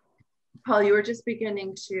 Paul, you were just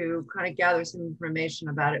beginning to kind of gather some information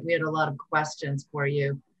about it. We had a lot of questions for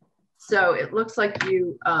you. So it looks like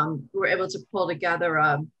you were able to pull together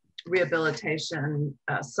a rehabilitation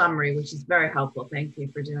summary, which is very helpful. Thank you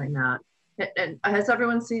for doing that. And has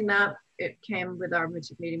everyone seen that? It came with our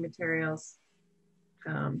meeting materials.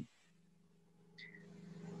 I'm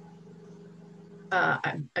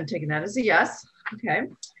taking that as a yes. Okay.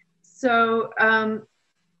 So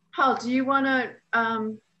Paul, do you want to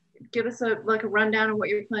give us a rundown of what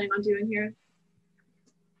you're planning on doing here?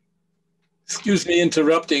 Excuse me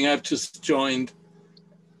interrupting, I've just joined.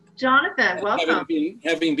 Jonathan, welcome.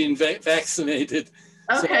 Having been vaccinated.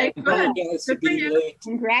 Okay, so good. Good for you.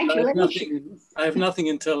 Congratulations. I have nothing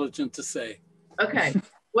intelligent to say. Okay,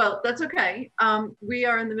 well, that's okay. We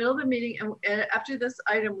are in the middle of the meeting, and after this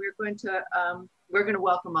item, we're going to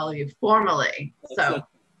welcome all of you formally. So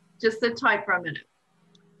just sit tight for a minute.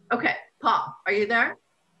 Okay, Paul, are you there?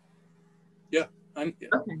 Yeah, I'm here.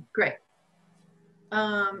 Okay, great.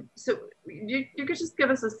 So you could just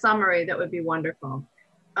give us a summary, that would be wonderful.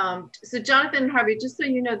 So Jonathan and Harvey, just so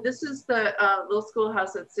you know, this is the little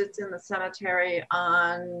schoolhouse that sits in the cemetery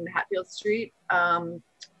on Hatfield Street,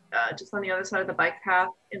 just on the other side of the bike path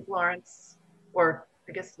in Florence, or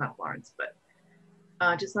I guess it's not Florence, but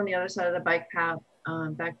just on the other side of the bike path,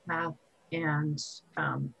 and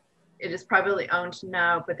it is privately owned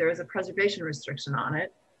now, but there is a preservation restriction on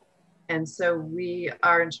it. And so we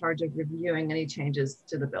are in charge of reviewing any changes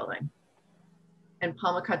to the building. And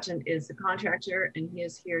Paul McCutcheon is the contractor, and he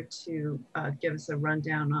is here to give us a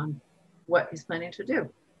rundown on what he's planning to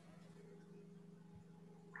do.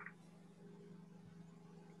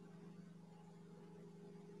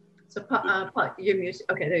 So Paul, you're muted.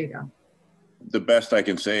 Okay, there you go. The best I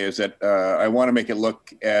can say is that I want to make it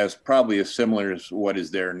look probably as similar as what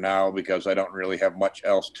is there now, because I don't really have much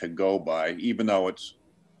else to go by, even though it's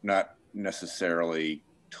not necessarily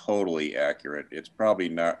totally accurate. It's probably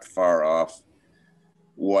not far off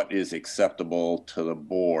what is acceptable to the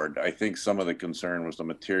board. I think some of the concern was the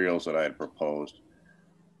materials that I had proposed.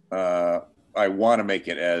 I want to make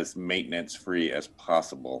it as maintenance free as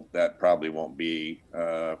possible. That probably won't be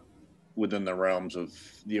within the realms of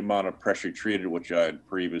the amount of pressure treated, which I had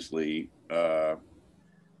previously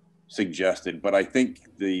suggested, but I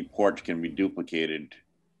think the porch can be duplicated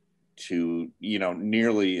to, you know,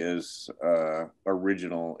 nearly as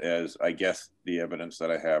original as I guess the evidence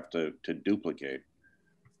that I have to duplicate.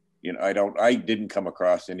 You know, I didn't come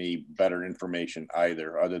across any better information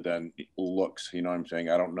either, other than looks. You know what I'm saying?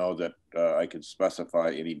 I don't know that I could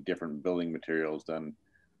specify any different building materials than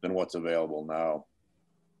what's available now,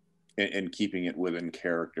 and keeping it within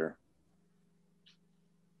character.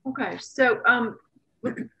 Okay, so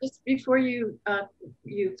just before you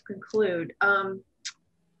conclude,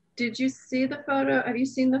 did you see the photo? Have you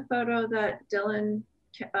seen the photo that Dylan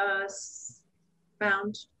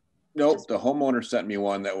found? Nope, the homeowner sent me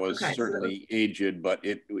one that was certainly aged, but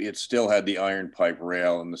it still had the iron pipe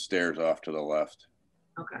rail and the stairs off to the left.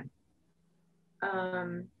 Okay.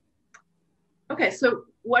 Okay, so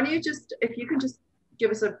why don't you just, if you can just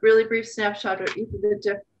give us a really brief snapshot of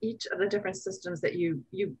each of the different systems that you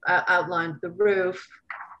outlined, the roof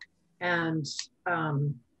and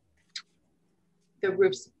the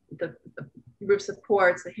roof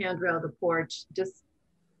supports, the handrail, the porch. Just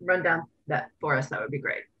run down that for us. That would be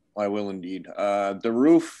great. I will indeed. The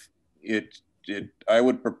roof, I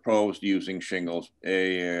would propose using shingles.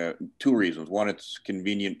 Two reasons. One, it's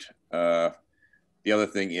convenient. The other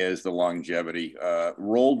thing is the longevity.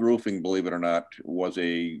 Rolled roofing, believe it or not, was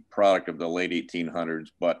a product of the late 1800s,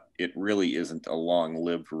 but it really isn't a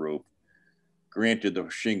long-lived roof. Granted, the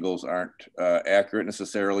shingles aren't accurate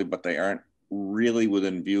necessarily, but they aren't really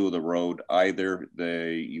within view of the road either.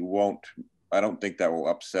 I don't think that will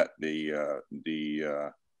upset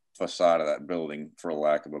the facade of that building, for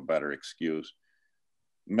lack of a better excuse.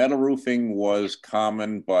 Metal roofing was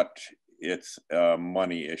common, but it's a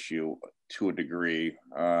money issue to a degree.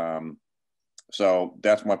 So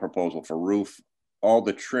that's my proposal for roof. All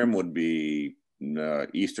the trim would be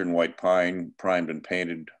Eastern white pine, primed and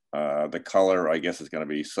painted. The color, I guess, is going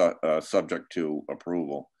to be subject to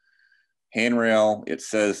approval. Handrail, it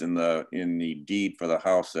says in the deed for the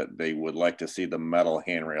house that they would like to see the metal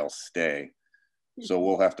handrail stay. So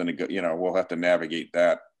we'll have to navigate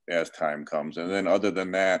that as time comes. And then other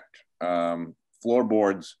than that,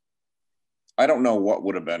 floorboards, I don't know what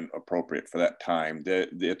would have been appropriate for that time.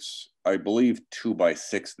 It's, I believe,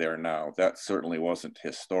 2x6 there now. That certainly wasn't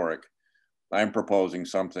historic. I'm proposing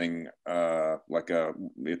something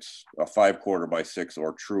it's a 5/4 by 6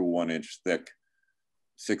 or true 1 inch thick,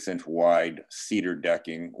 6 inch wide cedar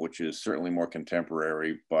decking, which is certainly more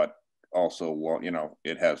contemporary, but also, you know,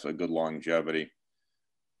 it has a good longevity.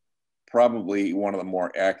 Probably one of the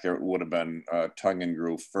more accurate would have been tongue and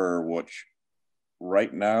groove fir, which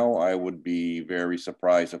right now I would be very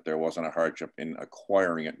surprised if there wasn't a hardship in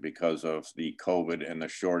acquiring it because of the COVID and the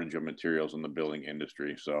shortage of materials in the building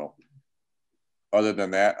industry. So other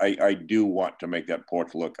than that, I do want to make that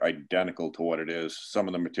porch look identical to what it is. Some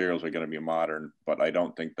of the materials are going to be modern, but I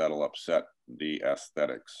don't think that'll upset the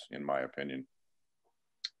aesthetics, in my opinion.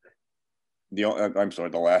 The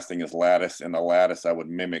last thing is lattice, and the lattice I would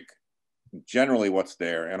mimic generally what's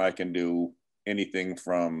there, and I can do anything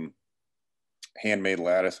from handmade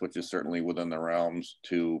lattice, which is certainly within the realms,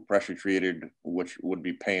 to pressure treated, which would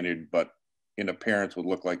be painted, but in appearance would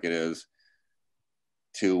look like it is,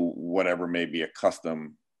 to whatever may be a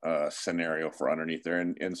custom scenario for underneath there.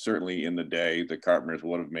 And certainly in the day, the carpenters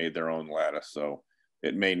would have made their own lattice. So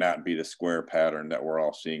it may not be the square pattern that we're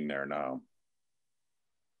all seeing there now.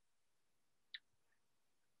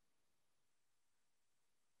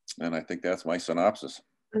 And I think that's my synopsis.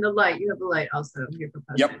 And the light, you have the light also.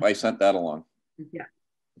 Yep, I sent that along. Yeah.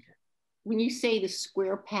 When you say the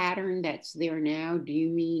square pattern that's there now, do you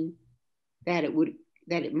mean that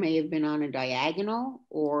it may have been on a diagonal,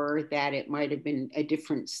 or that it might have been a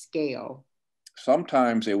different scale?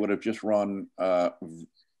 Sometimes they would have just run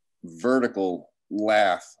vertical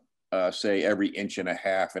lath, say every 1.5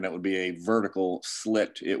 inches, and it would be a vertical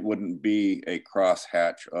slit. It wouldn't be a cross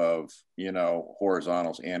hatch of, you know,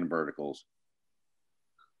 horizontals and verticals.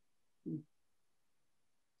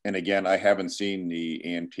 And again, I haven't seen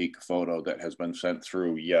the antique photo that has been sent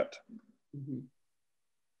through yet. Mm-hmm.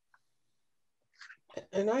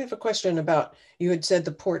 And I have a question about, you had said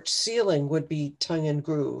the porch ceiling would be tongue and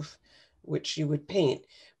groove, which you would paint.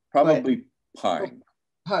 Probably pine.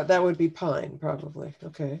 That would be pine, probably.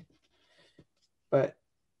 Okay. But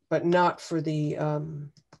not for the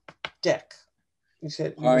deck. You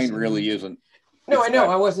said pine really isn't. No, I know.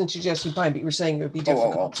 I wasn't suggesting pine, but you were saying it would be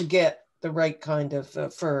difficult to get the right kind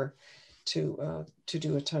of fir to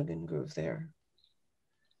do a tongue and groove there.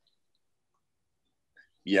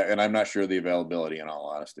 Yeah, and I'm not sure the availability, in all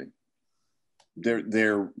honesty.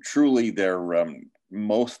 They're truly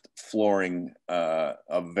most flooring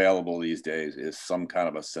available these days is some kind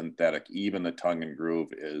of a synthetic. Even the tongue and groove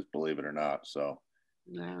is, believe it or not. So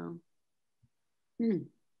Wow.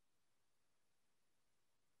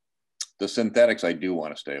 The synthetics I do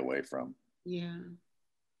want to stay away from. Yeah.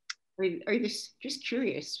 Are you just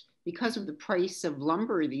curious, because of the price of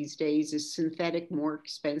lumber these days, is synthetic more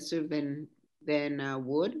expensive than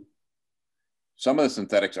wood? Some of the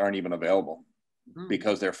synthetics aren't even available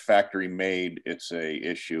because Oh. they're factory made. It's a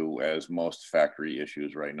issue, as most factory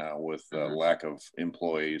issues right now, with lack of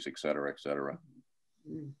employees, et cetera, et cetera.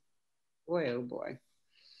 Boy, oh boy.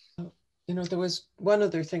 You know, there was one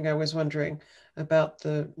other thing I was wondering about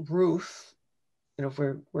the roof, you know,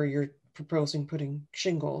 where you're proposing putting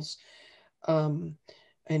shingles. And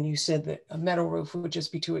you said that a metal roof would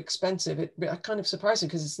just be too expensive. It kind of surprising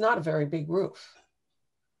because it's not a very big roof.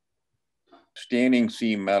 Standing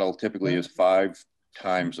seam metal typically is 5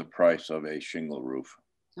 times the price of a shingle roof.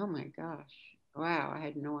 Oh my gosh. Wow, I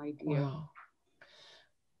had no idea. Wow.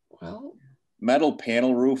 Well, metal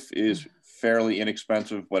panel roof is fairly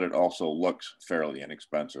inexpensive, but it also looks fairly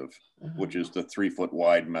inexpensive, which is the 3-foot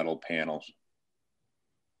wide metal panels.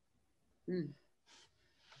 Dylan,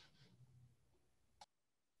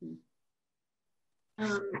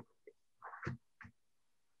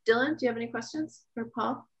 do you have any questions for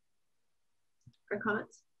Paul or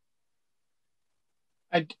comments?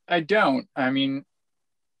 I don't. I mean,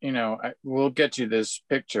 you know, we'll get you this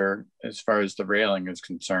picture as far as the railing is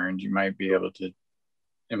concerned. You might be able to,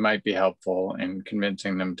 it might be helpful in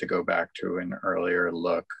convincing them to go back to an earlier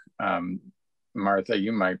look. Martha,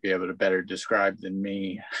 you might be able to better describe than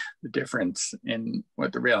me the difference in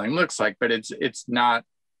what the railing looks like, but it's not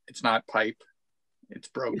pipe. It's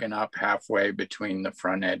broken up halfway between the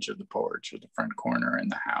front edge of the porch or the front corner and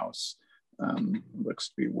the house. Looks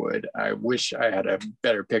to be wood. I wish I had a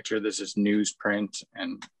better picture. This is newsprint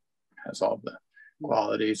and has all the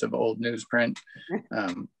qualities of old newsprint,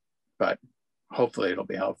 but hopefully it'll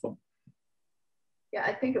be helpful. Yeah,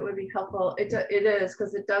 I think it would be helpful. It is,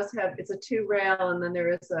 because it does have, it's a 2 rail, and then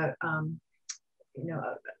there is a, you know,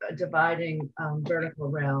 a dividing vertical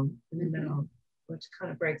rail in the middle, which kind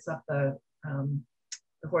of breaks up the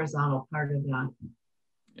horizontal part of that.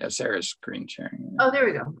 Yeah, Sarah's screen sharing. Oh, there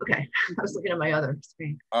we go. Okay, I was looking at my other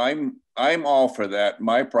screen. I'm all for that.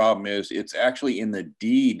 My problem is it's actually in the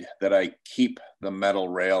deed that I keep the metal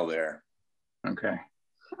rail there. Okay.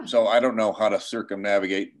 So I don't know how to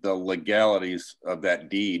circumnavigate the legalities of that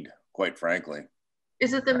deed, quite frankly.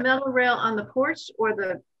 Is it the metal rail on the porch or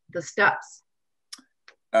the steps?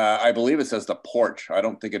 I believe it says the porch. I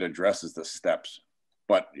don't think it addresses the steps,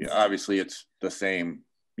 but obviously it's the same,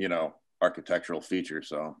 you know, architectural feature.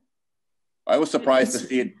 So I was surprised to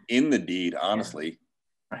see it in the deed, honestly.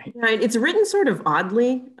 Yeah, it's written sort of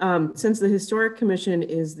oddly, since the Historic Commission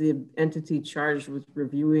is the entity charged with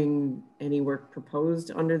reviewing any work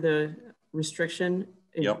proposed under the restriction.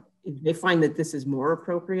 If they find that this is more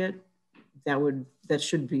appropriate, that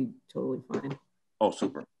should be totally fine. Oh,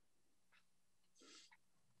 super.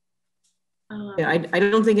 Yeah, I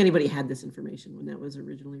don't think anybody had this information when that was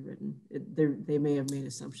originally written. They may have made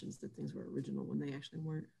assumptions that things were original when they actually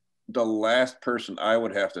weren't. The last person I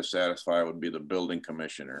would have to satisfy would be the building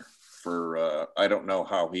commissioner. For I don't know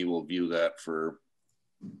how he will view that. For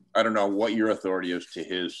I don't know what your authority is to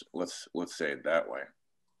his. Let's say it that way.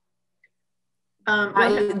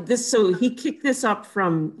 So he kicked this up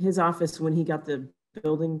from his office when he got the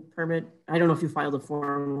building permit. I don't know if you filed a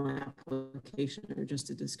formal application or just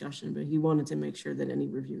a discussion, but he wanted to make sure that any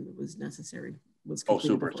review that was necessary was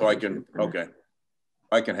completed. Oh, super. So I can, okay.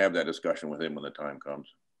 I can have that discussion with him when the time comes.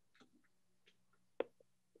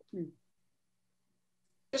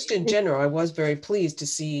 Just in general, I was very pleased to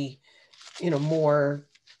see, you know, more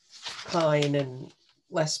pine and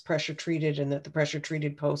less pressure treated, and that the pressure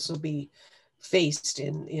treated posts will be faced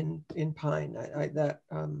in pine.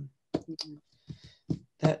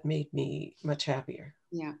 That made me much happier.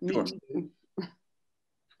 Yeah, me too.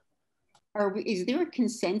 Is there a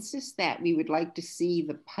consensus that we would like to see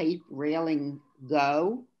the pipe railing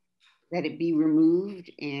go, that it be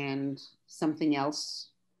removed and something else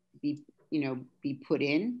be put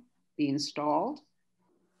in, be installed?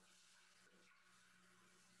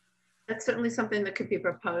 That's certainly something that could be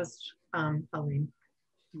proposed, Pauline.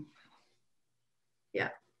 Yeah.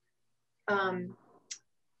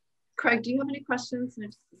 Craig, do you have any questions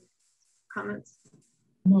and comments?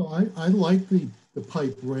 No, I like the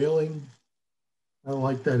pipe railing. I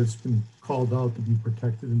like that it's been called out to be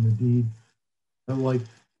protected in the deed. I like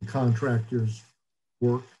the contractor's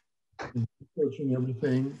work in researching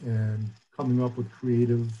everything and coming up with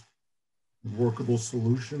creative, workable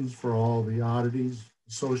solutions for all the oddities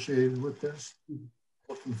associated with this.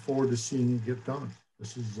 Looking forward to seeing it get done.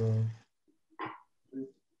 This is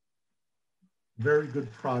very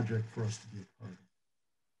good project for us to be a part of.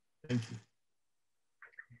 Thank you.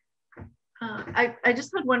 I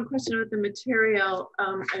just had one question about the material.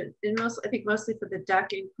 I think mostly for the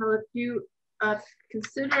decking. Paul, if you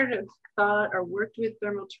considered or thought or worked with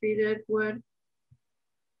thermal treated wood,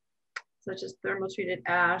 such as thermal treated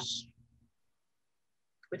ash,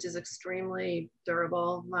 which is extremely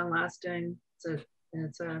durable, long lasting.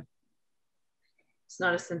 It's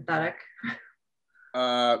not a synthetic.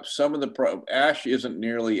 Some of the ash isn't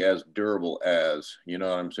nearly as durable as, you know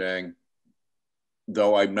what I'm saying?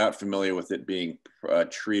 Though I'm not familiar with it being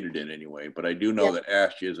treated in any way, but I do know that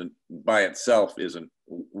ash isn't by itself isn't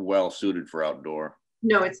well suited for outdoor.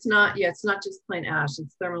 No, it's not. Yeah, it's not just plain ash.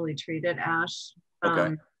 It's thermally treated ash,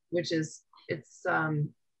 okay. Which is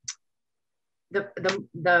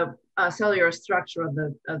the cellular structure of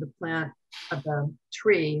the plant of the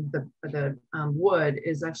tree, the wood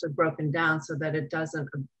is actually broken down so that it doesn't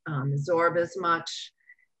absorb as much.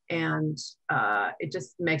 And it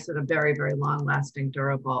just makes it a very, very long lasting,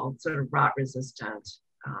 durable, sort of rot resistant.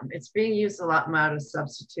 It's being used a lot more as a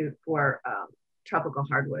substitute for tropical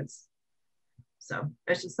hardwoods. So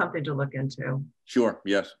it's just something to look into. Sure,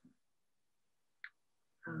 yes.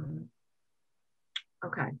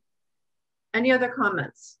 Okay. Any other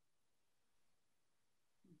comments?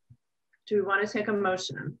 Do we want to take a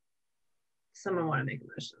motion? Someone want to make a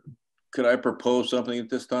motion? Could I propose something at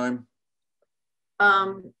this time?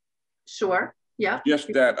 Sure, yeah.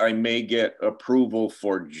 Just that I may get approval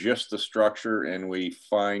for just the structure and we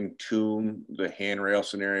fine tune the handrail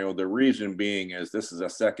scenario. The reason being is this is a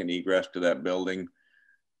second egress to that building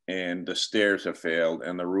and the stairs have failed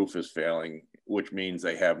and the roof is failing, which means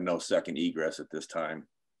they have no second egress at this time.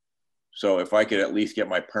 So if I could at least get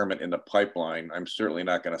my permit in the pipeline, I'm certainly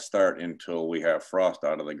not going to start until we have frost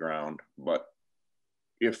out of the ground. But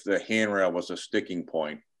if the handrail was a sticking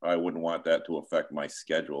point, I wouldn't want that to affect my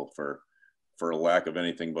schedule for lack of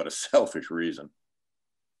anything but a selfish reason.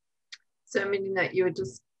 So meaning that you would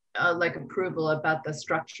just like approval about the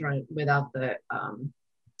structure without the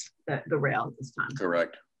rail at this time.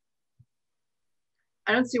 Correct.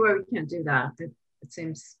 I don't see why we can't do that. It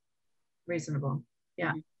seems reasonable.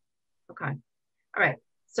 Yeah. Okay. All right.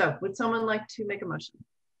 So would someone like to make a motion?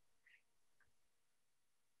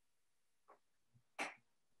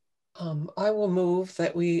 I will move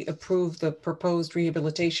that we approve the proposed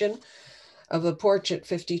rehabilitation of the porch at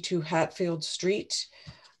 52 Hatfield Street,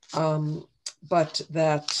 but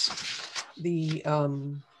that the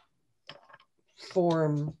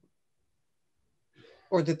form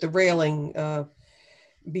or that the railing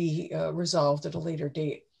be resolved at a later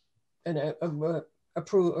date and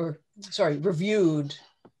reviewed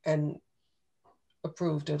and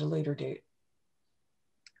approved at a later date.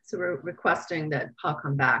 So we're requesting that Paul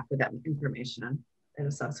come back with that information in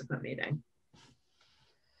a subsequent meeting.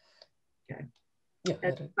 Okay. Yeah.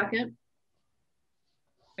 Second?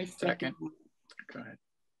 I second. Go ahead.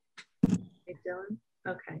 Hey, Dylan?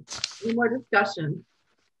 Okay. Any more discussion?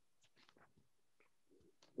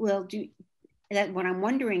 Well, what I'm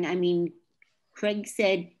wondering, I mean, Craig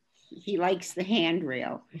said he likes the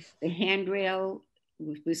handrail. The handrail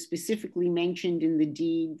was specifically mentioned in the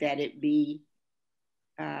deed that it be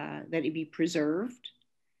preserved.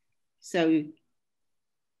 So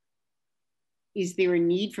is there a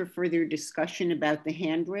need for further discussion about the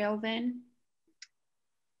handrail then?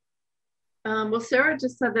 Well, Sarah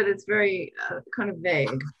just said that it's very kind of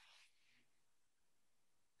vague.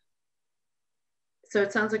 So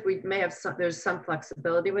it sounds like we may have there's some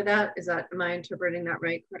flexibility with that. Am I interpreting that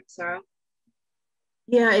right, Sarah?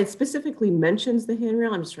 Yeah, it specifically mentions the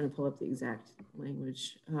handrail. I'm just trying to pull up the exact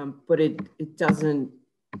language, but it doesn't,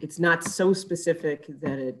 it's not so specific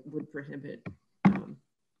that it would prohibit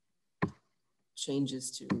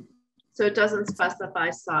changes to. So it doesn't specify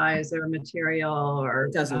size or material or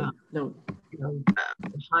it doesn't, no.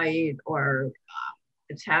 Height or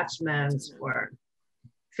attachment or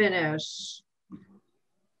finish.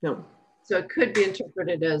 No. So it could be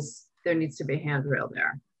interpreted as there needs to be a handrail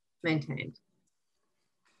there, maintained.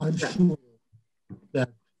 I'm sure that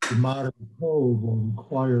the modern code will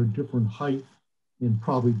require different height and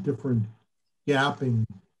probably different gapping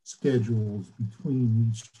schedules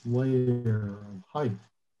between each layer of height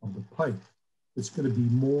of the pipe. It's going to be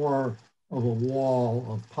more of a wall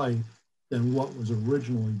of pipe than what was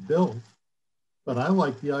originally built. But I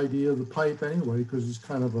like the idea of the pipe anyway, because it's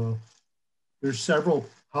kind of there's several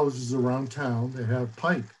houses around town that have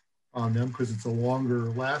pipe on them because it's a longer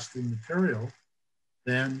lasting material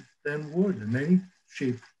than wood in any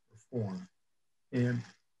shape or form. And,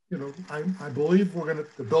 you know, I believe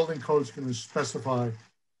the building code is going to specify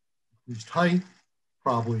increased height,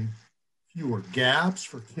 probably fewer gaps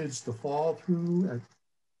for kids to fall through?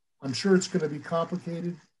 I'm sure it's going to be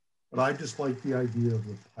complicated, but I just like the idea of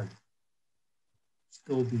the pipe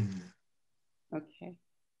still being there. Okay.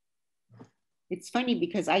 It's funny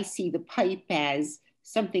because I see the pipe as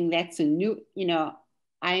something that's a new, you know,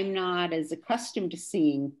 I'm not as accustomed to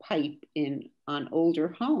seeing pipe on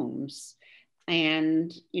older homes.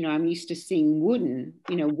 And, you know, I'm used to seeing wooden,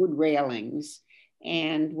 you know, wood railings.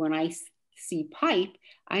 And when I see pipe,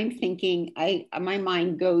 I'm thinking, my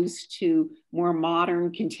mind goes to more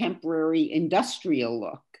modern, contemporary, industrial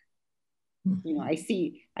look. You know,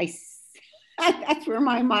 that's where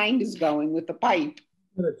my mind is going with the pipe.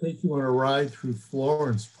 I'm going to take you on a ride through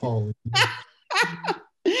Florence, Pauline. I'm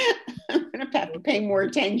going to have to pay more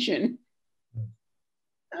attention.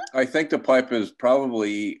 I think the pipe is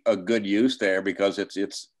probably a good use there because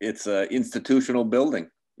it's an institutional building.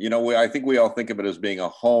 You know, I think we all think of it as being a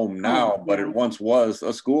home now, but it once was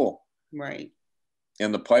a school. Right.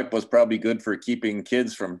 And the pipe was probably good for keeping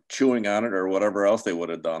kids from chewing on it or whatever else they would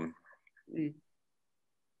have done.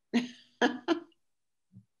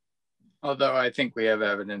 Although I think we have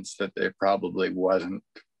evidence that it probably wasn't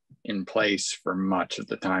in place for much of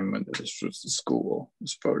the time when this was the school.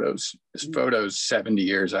 There's photos 70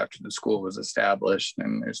 years after the school was established,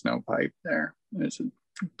 and there's no pipe there. There's a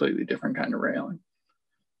completely different kind of railing.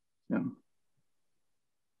 Yeah.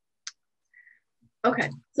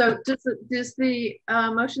 Okay, so does the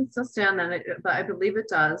motion still stand then? I believe it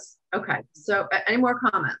does. Okay, so any more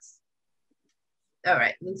comments? All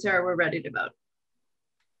right, then Sarah, we're ready to vote.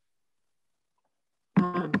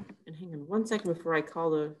 And hang on one second before I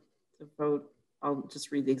call the vote. I'll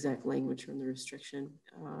just read the exact language from the restriction.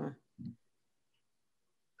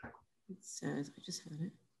 It says, I just had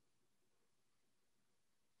it.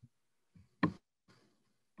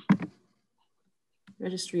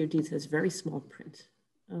 Registry of Deeds has very small print.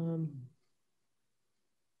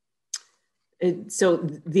 So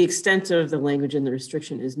the extent of the language in the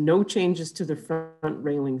restriction is no changes to the front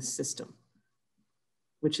railing system,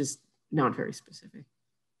 which is not very specific.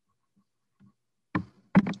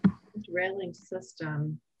 Railing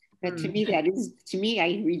system. But to me,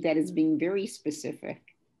 I read that as being very specific,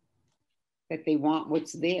 that they want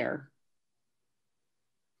what's there.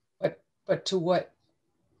 But to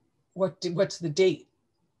what's the date?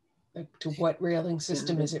 Like, to what railing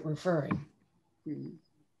system is it referring?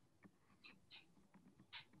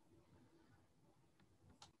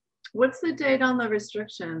 What's the date on the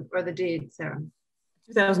restriction or the deed, Sarah?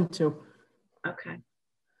 2002. Okay.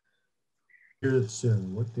 Here's Sarah.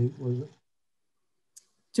 What date was it?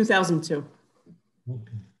 2002.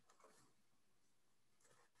 Okay.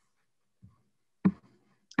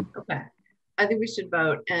 Okay. I think we should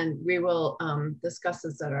vote, and we will discuss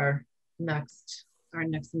this at our next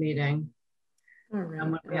meeting. All right.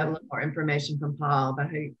 When we have a little more information from Paul about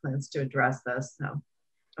how he plans to address this. So,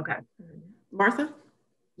 okay. Martha?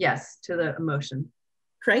 Yes, to the motion.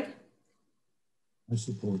 Craig? I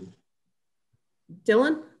support it.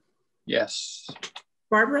 Dylan? Yes.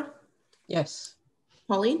 Barbara? Yes.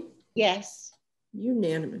 Pauline? Yes.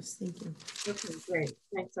 Unanimous. Thank you. Okay, great.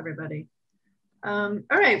 Thanks, everybody. All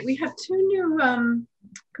right, we have two new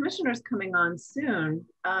commissioners coming on soon.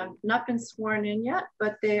 Not been sworn in yet,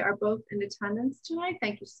 but they are both in attendance tonight.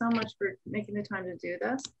 Thank you so much for making the time to do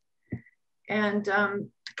this. And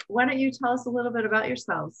why don't you tell us a little bit about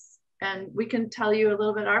yourselves? And we can tell you a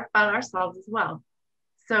little bit about ourselves as well.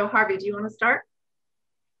 So Harvey, do you want to start?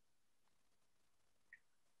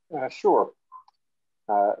 Sure.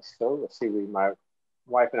 So let's see, my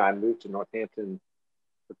wife and I moved to Northampton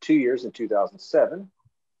for 2 years in 2007.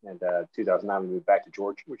 And 2009, we moved back to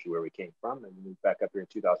Georgia, which is where we came from, and moved back up here in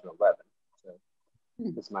 2011. So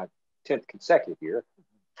this is my 10th consecutive year.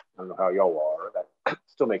 I don't know how y'all are. That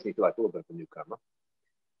still makes me feel like a little bit of a newcomer.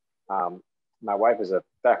 My wife is a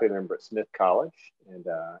faculty member at Smith College, and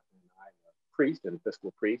I'm a priest, an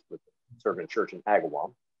Episcopal priest, serving a church in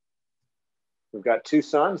Agawam. We've got two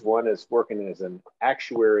sons. One is working as an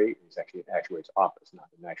actuary. He's actually an actuary's office, not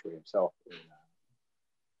an actuary himself,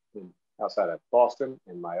 outside of Boston.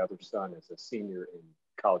 And my other son is a senior in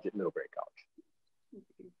college at Middlebury College.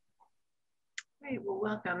 Great, well,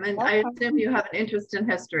 welcome. And I assume you have an interest in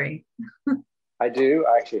history. I do.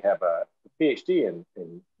 I actually have a PhD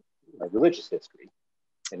in religious history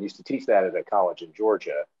and used to teach that at a college in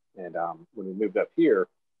Georgia. And when we moved up here,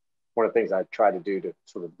 one of the things I tried to do to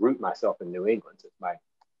sort of root myself in New England, since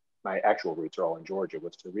my actual roots are all in Georgia,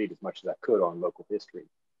 was to read as much as I could on local history.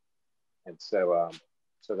 And so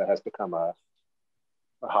so that has become a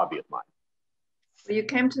hobby of mine. Well, you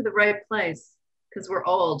came to the right place. because we're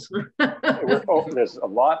old. We're old. There's a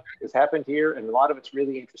lot has happened here, and a lot of it's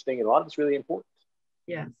really interesting, and a lot of it's really important.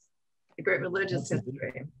 Yes, a great religious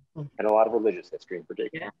history. And a lot of religious history in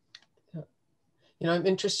particular. Yeah. You know, I'm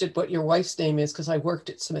interested what your wife's name is because I worked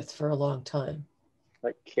at Smith for a long time.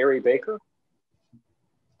 Like Carrie Baker?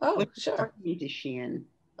 Oh, What sure. department is she in?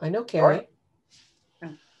 I know Carrie.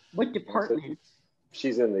 What department?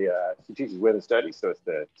 She's in the, she teaches women's studies, so it's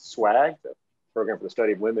the SWAG, the Program for the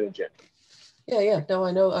Study of Women and Gender. Yeah. No,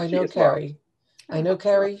 I know Carrie. I know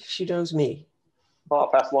Carrie. She knows me. Well,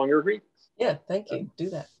 I'll pass along your greetings. Yeah, thank you. Do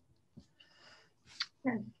that.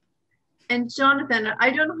 Yeah. And Jonathan, I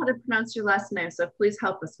don't know how to pronounce your last name, so please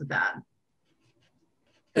help us with that.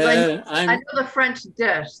 I know the French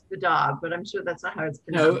dish, the dog, but I'm sure that's not how it's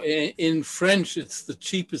pronounced. No, in French, it's the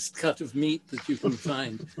cheapest cut of meat that you can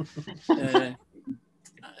find.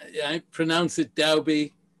 I pronounce it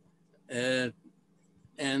Dalby,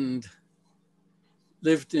 and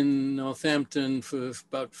lived in Northampton for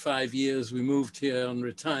about 5 years. We moved here on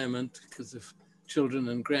retirement because of children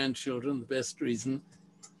and grandchildren, the best reason.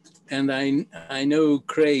 And I know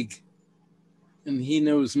Craig, and he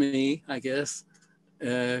knows me, I guess,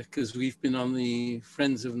 because we've been on the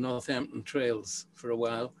Friends of Northampton trails for a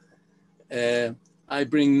while. I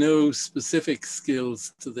bring no specific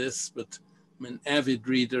skills to this, but I'm an avid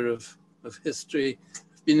reader of history.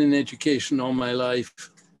 I've been in education all my life.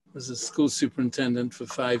 Was a school superintendent for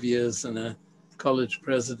 5 years and a college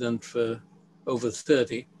president for over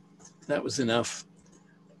 30. That was enough.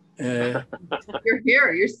 You're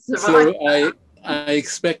here, you're surviving. So I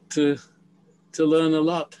expect to learn a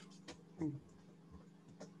lot.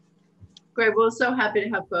 Great, we're so happy to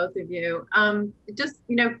have both of you. Just,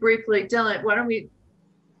 briefly, Dylan, why don't we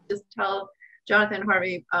just tell Jonathan,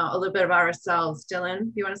 Harvey, a little bit about ourselves. Dylan,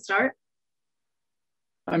 do you want to start?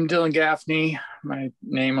 I'm Dylan Gaffney. My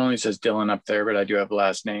name only says Dylan up there, but I do have a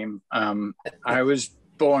last name. I was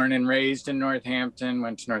born and raised in Northampton,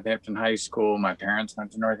 went to Northampton High School. My parents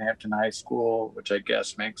went to Northampton High School, which I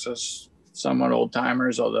guess makes us somewhat old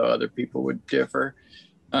timers, although other people would differ.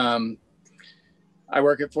 I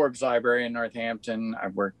work at Forbes Library in Northampton.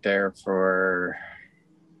 I've worked there for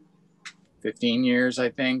 15 years, I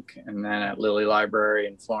think, and then at Lilly Library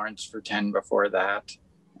in Florence for 10 before that.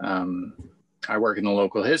 I work in the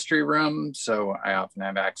local history room, so I often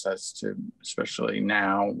have access to, especially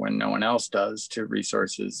now when no one else does, to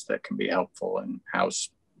resources that can be helpful in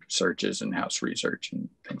house searches and house research and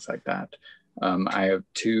things like that. I have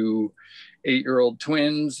 2 8-year-old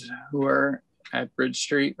twins who are at Bridge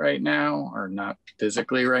Street right now, or not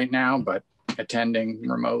physically right now, but attending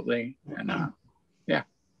remotely, and yeah,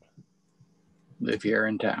 live here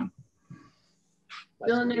in town.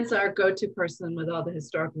 Dylan is our go-to person with all the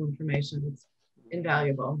historical information. It's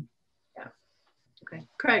invaluable. Yeah. Okay,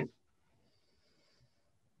 Craig.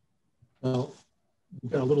 Well,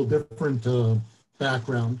 we've got a little different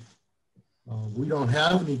background. We don't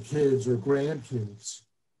have any kids or grandkids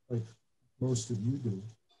like most of you do.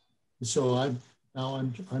 So I'm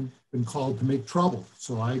been called to make trouble.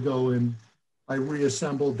 So I go and I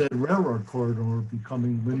reassemble dead railroad corridor,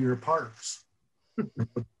 becoming linear parks.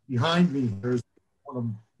 Behind me, there's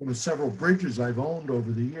one of several bridges I've owned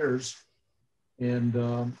over the years. And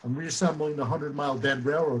I'm reassembling the 100-mile dead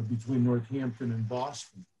railroad between Northampton and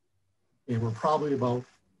Boston. And we're probably about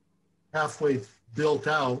halfway built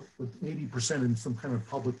out with 80% in some kind of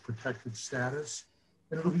public protected status.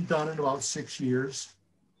 And it'll be done in about 6 years.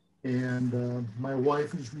 And my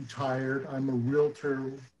wife is retired. I'm a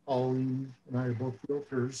realtor. Pauline and I are both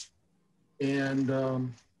realtors. And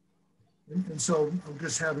so I'm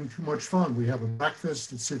just having too much fun. We have a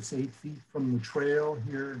breakfast that sits 8 feet from the trail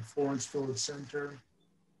here in Florence Village Center.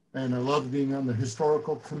 And I love being on the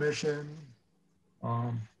historical commission.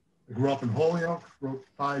 I grew up in Holyoke, wrote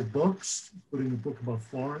 5 books, including a book about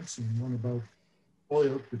Florence and one about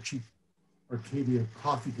Holyoke, the cheap Arcadia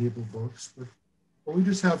coffee table books. But we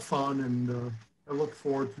just have fun, and I look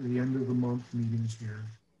forward to the end of the month meetings here.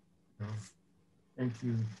 Thank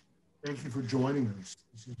you. Thank you for joining us.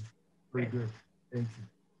 This is very good. Thank you.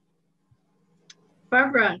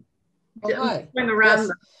 Barbara. Oh, hi.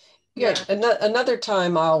 Around yes. Another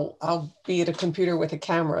time I'll be at a computer with a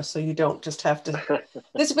camera, so you don't just have to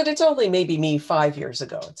but it's only maybe me 5 years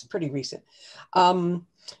ago. It's pretty recent.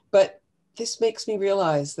 But this makes me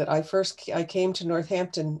realize that I came to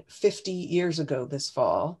Northampton 50 years ago this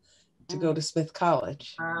fall to go to Smith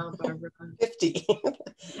College. Wow, Barbara. 50.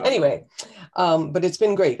 Anyway, but it's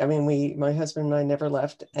been great. I mean, my husband and I never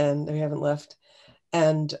left, and we haven't left.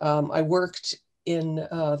 And I worked in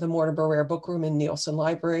the Mortimer Ware Book Room in Nielsen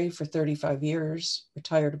Library for 35 years,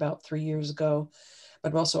 retired about 3 years ago.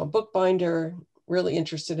 But I'm also a bookbinder, really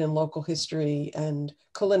interested in local history and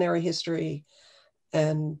culinary history.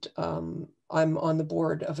 And I'm on the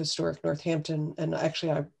board of Historic Northampton. And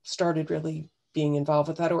actually I started really being involved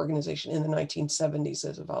with that organization in the 1970s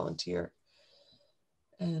as a volunteer.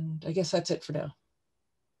 And I guess that's it for now.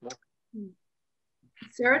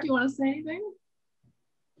 Sarah, do you want to say anything?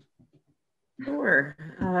 Sure.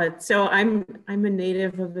 So I'm a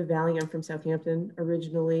native of the Valley. I'm from Southampton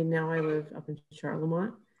originally. Now I live up in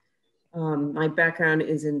Charlemont. My background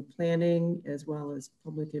is in planning as well as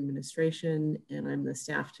public administration, and I'm the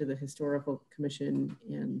staff to the Historical Commission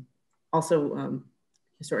and also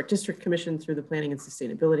Historic District Commission through the Planning and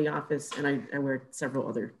Sustainability Office, and I wear several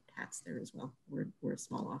other hats there as well. We're a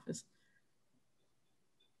small office.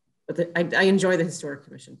 But I enjoy the Historic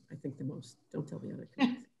Commission, I think, the most. Don't tell the other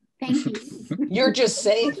committees. Thank you. You're just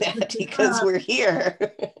saying that because we're here.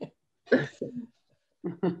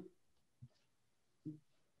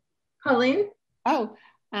 Colleen? Oh,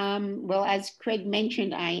 well, as Craig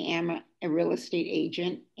mentioned, I am a real estate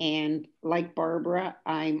agent, and like Barbara,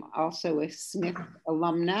 I'm also a Smith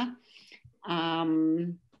alumna.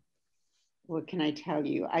 What can I tell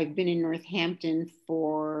you? I've been in Northampton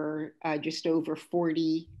for just over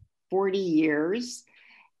 40 years,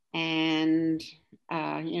 and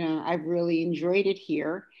you know, I've really enjoyed it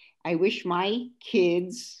here. I wish my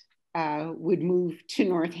kids would move to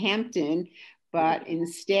Northampton, but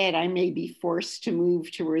instead I may be forced to move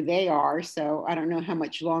to where they are. So I don't know how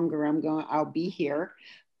much longer I'll be here.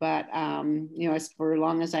 But you know, as for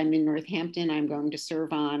long as I'm in Northampton, I'm going to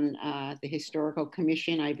serve on the Historical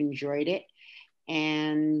Commission. I've enjoyed it.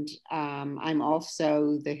 And I'm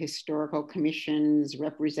also the Historical Commission's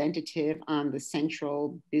representative on the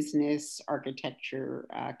Central Business Architecture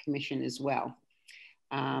Commission as well.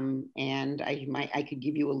 And I could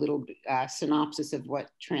give you a little synopsis of what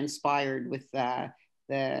transpired with the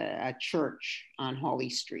church on Hawley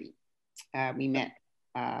Street. We met,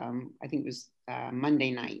 I think it was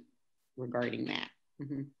Monday night regarding that.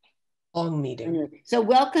 Mm-hmm. Long meeting. So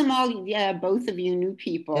welcome all, both of you new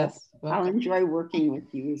people. Yes, I'll enjoy working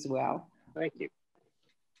with you as well. Thank you.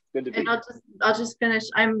 Good to be and here. I'll just finish.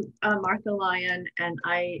 I'm Martha Lyon, and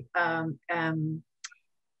I am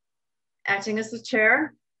acting as the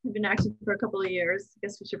chair. I've been acting for a couple of years. I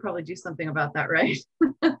guess we should probably do something about that, right?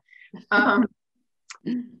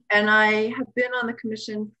 And I have been on the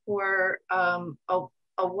commission for a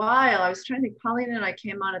while. I was trying to think, Pauline and I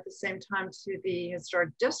came on at the same time to the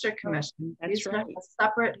Historic District Commission. We used to have a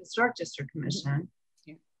separate Historic District Commission.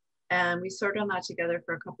 Yeah. And we served on that together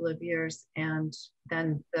for a couple of years. And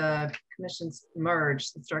then the commissions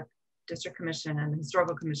merged, the Historic District Commission and the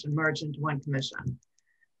Historical Commission merged into one commission.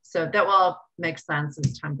 So that will all make sense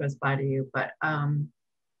as time goes by to you. But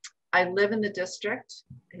I live in the district,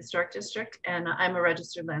 historic district, and I'm a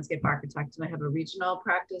registered landscape architect, and I have a regional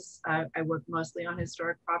practice. I work mostly on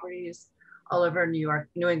historic properties all over New York,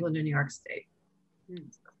 New England, and New York State.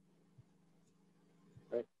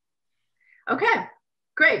 Okay,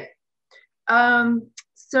 great.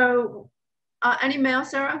 So any mail,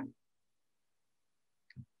 Sarah?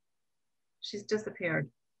 She's disappeared.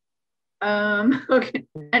 Okay,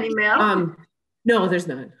 any mail? No, there's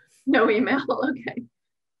none. No email, okay.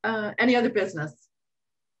 Any other business?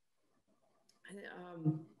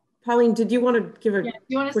 Pauline, did you want to give a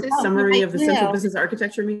quick summary of the Central Business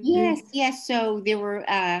Architecture meeting? Yes, yes. So there were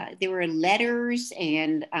letters,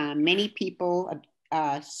 and many people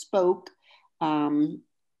spoke to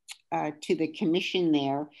the commission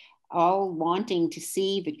there, all wanting to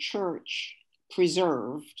see the church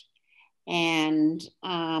preserved. And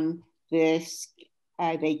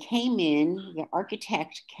they came in, the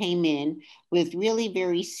architect came in with really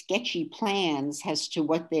very sketchy plans as to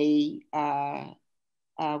what they were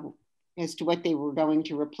going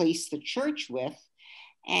to replace the church with.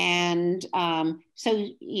 And so,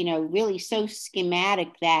 you know, really so schematic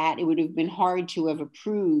that it would have been hard to have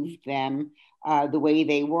approved them the way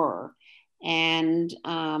they were. And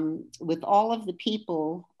with all of the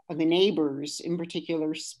people, the neighbors in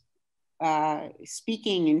particular,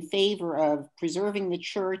 speaking in favor of preserving the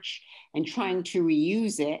church and trying to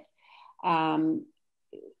reuse it,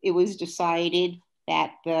 it was decided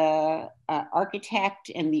that the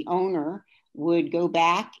architect and the owner would go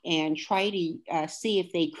back and try to see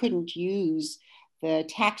if they couldn't use the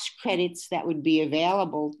tax credits that would be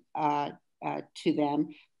available to them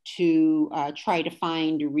to try to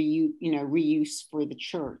find a reuse for the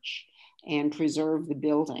church and preserve the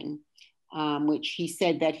building. Which he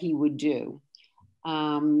said that he would do.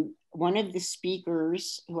 One of the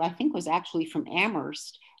speakers, who I think was actually from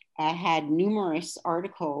Amherst, had numerous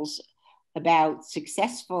articles about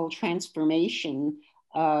successful transformation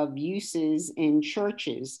of uses in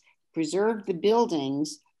churches, preserved the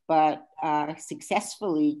buildings, but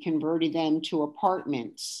successfully converted them to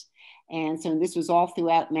apartments. And so this was all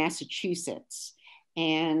throughout Massachusetts.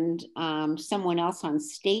 And someone else on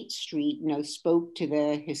State Street, spoke to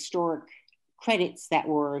the historic credits that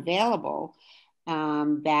were available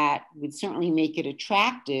that would certainly make it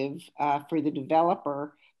attractive for the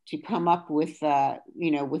developer to come up with, with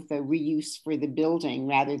a reuse for the building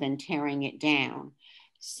rather than tearing it down.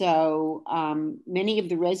 So many of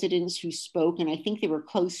the residents who spoke, and I think there were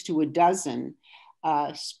close to a dozen,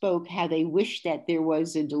 spoke how they wished that there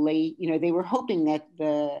was a delay. They were hoping that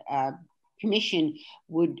the commission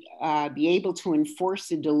would be able to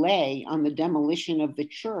enforce a delay on the demolition of the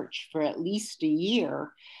church for at least a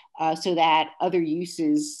year, so that other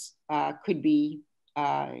uses could be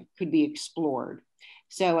explored.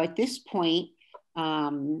 So at this point,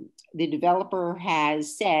 the developer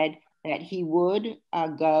has said that he would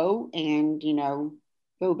go and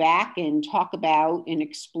go back and talk about and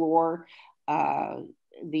explore how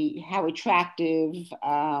attractive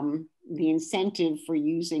the incentive for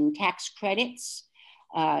using tax credits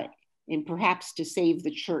and perhaps to save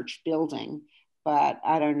the church building. But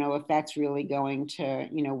I don't know if that's really going to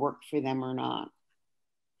work for them or not.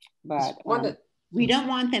 But we don't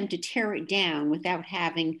want them to tear it down without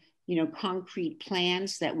having concrete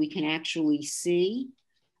plans that we can actually see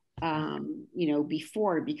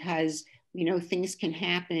before, because things can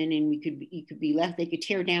happen and they could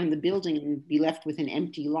tear down the building and be left with an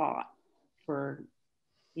empty lot for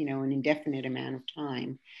an indefinite amount of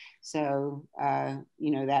time. So that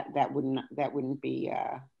wouldn't be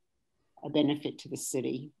a benefit to the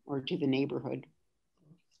city or to the neighborhood.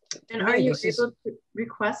 And are you able to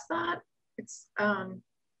request that?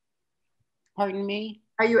 Pardon me?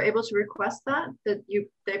 Are you able to request that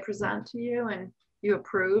they present to you and you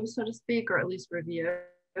approve, so to speak, or at least review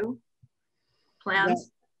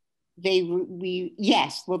plans?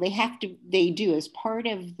 Yes, well, they do as part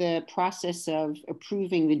of the process of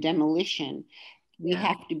approving the demolition. We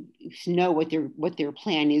have to know what their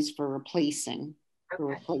plan is for replacing.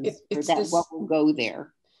 Okay. What will go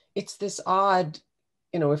there. It's this odd,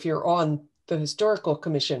 if you're on the historical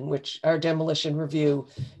commission, which our demolition review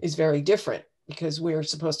is very different, because we're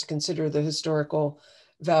supposed to consider the historical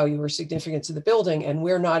value or significance of the building, and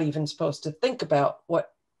we're not even supposed to think about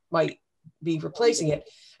what might be replacing it.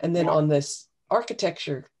 And then on this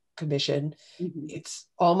architecture commission, it's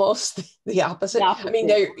almost the opposite. I mean,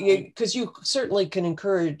 because you certainly can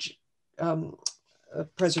encourage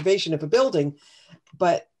preservation of a building,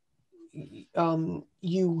 but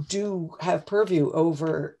you do have purview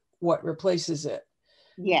over what replaces it.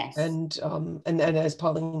 Yes. And as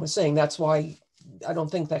Pauline was saying, that's why I don't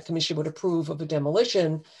think that commission would approve of a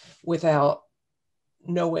demolition without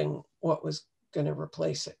knowing what was going to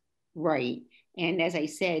replace it. Right. And as I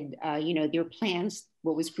said, their plans,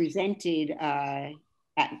 what was presented at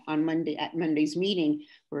Monday's meeting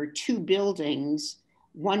were 2 buildings,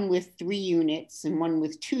 one with 3 units and one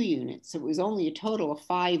with 2 units. So it was only a total of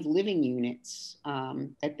 5 living units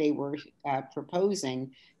that they were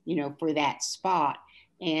proposing, for that spot.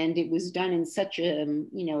 And it was done in such a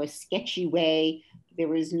sketchy way. There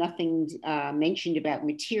was nothing mentioned about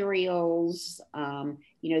materials,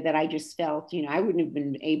 that I just felt, I wouldn't have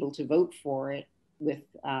been able to vote for it with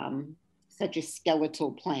such a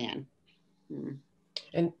skeletal plan.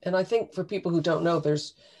 And I think for people who don't know,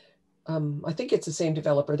 there's, I think it's the same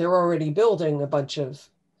developer. They're already building a bunch of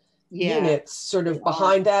units sort of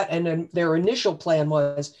behind that. And then their initial plan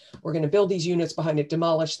was, we're going to build these units behind it,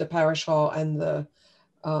 demolish the parish hall and the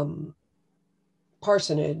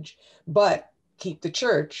parsonage, but keep the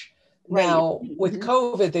church. Right. Now with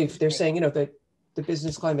COVID, they're saying, that the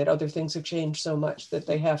business climate, other things have changed so much that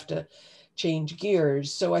they have to change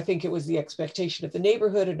gears. So I think it was the expectation of the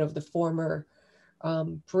neighborhood and of the former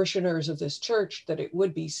parishioners of this church that it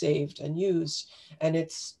would be saved and used. And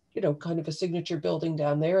it's, kind of a signature building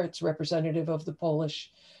down there. It's representative of the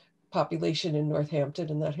Polish population in Northampton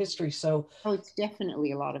and that history. So it's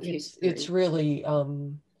definitely a lot of history. It's really,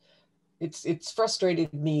 it's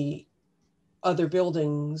frustrated me, other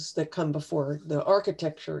buildings that come before the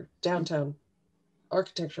downtown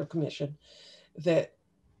architectural commission, that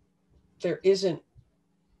there isn't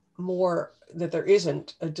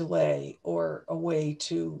a delay or a way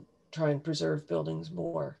to try and preserve buildings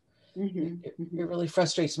more. It really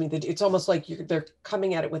frustrates me that it's almost like they're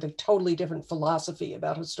coming at it with a totally different philosophy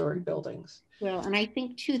about historic buildings. Well, and I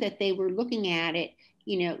think too that they were looking at it,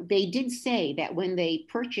 they did say that when they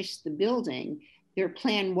purchased the building, their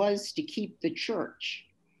plan was to keep the church,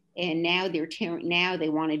 and now they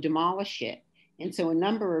want to demolish it. And so a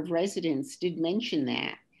number of residents did mention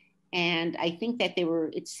that. And I think that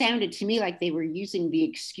it sounded to me like they were using the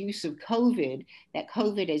excuse of COVID, that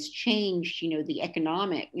COVID has changed, the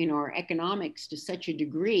our economics to such a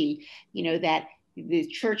degree, that the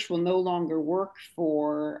church will no longer work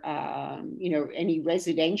for, any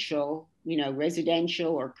residential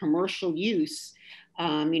or commercial use.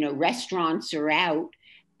 Restaurants are out.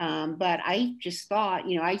 But I just thought,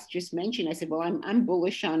 I just mentioned, I said, well, I'm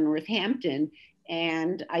bullish on Northampton.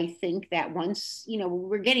 And I think that once,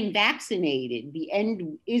 we're getting vaccinated, the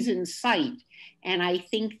end is in sight. And I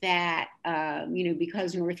think that,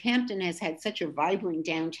 because Northampton has had such a vibrant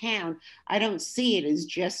downtown, I don't see it as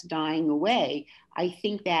just dying away. I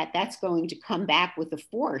think that that's going to come back with a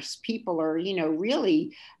force. People are,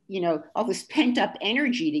 really, all this pent up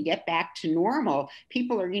energy to get back to normal.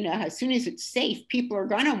 People are, as soon as it's safe, people are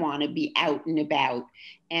going to want to be out and about.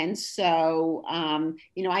 And so,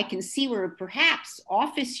 I can see where perhaps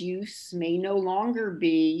office use may no longer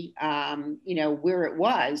be, where it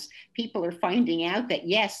was. People are finding out that,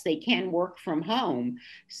 yes, they can work from home.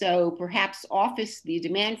 So perhaps the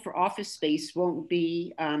demand for office space won't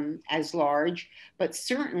be as large, but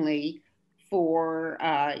certainly for,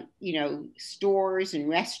 stores and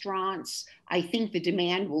restaurants, I think the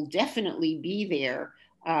demand will definitely be there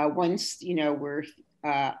once, we're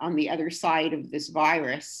on the other side of this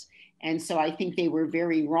virus. And so I think they were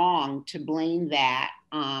very wrong to blame that,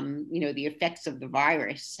 the effects of the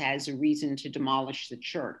virus as a reason to demolish the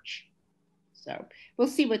church. So we'll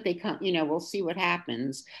see what we'll see what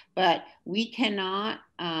happens, but we cannot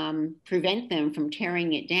prevent them from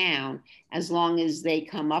tearing it down as long as they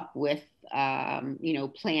come up with,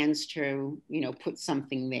 plans to, put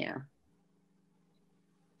something there.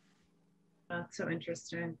 That's so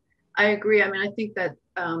interesting. I agree. I mean, I think that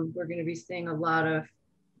we're going to be seeing a lot of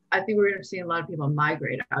people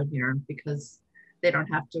migrate out here because they don't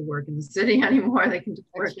have to work in the city anymore. They can just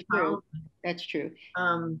work at home. That's true.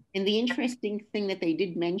 And the interesting thing that they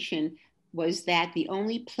did mention was that the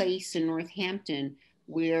only place in Northampton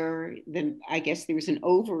where I guess there was an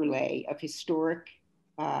overlay of historic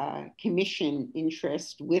commission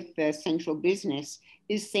interest with the central business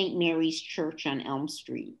is St. Mary's Church on Elm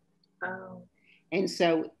Street. Oh. And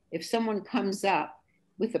so if someone comes up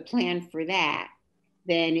with a plan for that,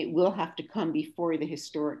 then it will have to come before the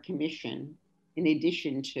Historic Commission in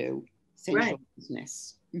addition to central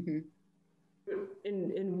business. Mm-hmm.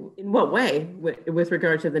 In what way? With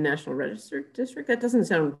regard to the National Register District? That doesn't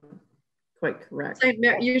sound quite correct.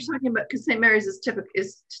 You're talking about, because St. Mary's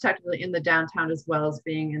is technically in the downtown as well as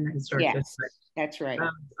being in the historic district. That's right.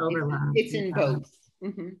 Overlap. It's in both.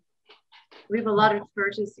 Mm-hmm. We have a lot of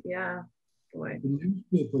churches. Yeah. Boy. The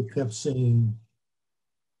newspaper kept saying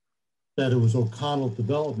that it was O'Connell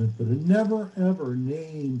Development, but it never ever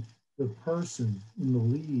named the person in the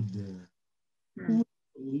lead there. Who was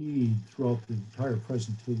the lead throughout the entire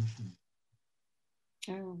presentation?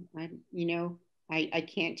 Oh, I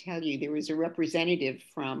can't tell you. There was a representative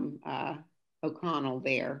from O'Connell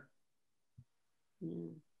there.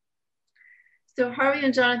 So Harvey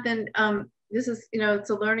and Jonathan, this is, it's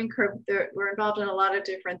a learning curve. We're involved in a lot of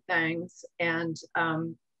different things, and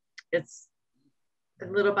it's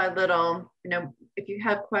little by little, if you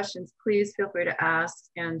have questions, please feel free to ask.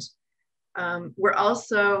 And we're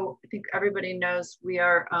also, I think everybody knows, we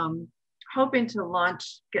are hoping to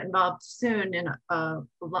get involved soon in a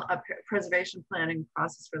preservation planning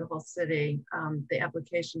process for the whole city. The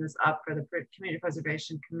application is up for the Community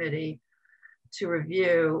Preservation Committee to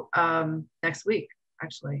review next week,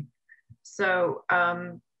 actually. So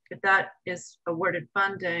if that is awarded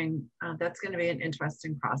funding, that's going to be an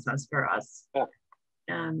interesting process for us. Yeah.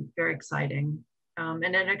 And very exciting, and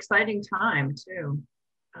an exciting time too.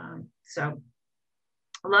 So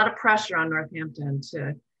a lot of pressure on Northampton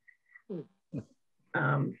to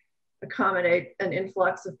accommodate an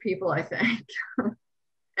influx of people, I think.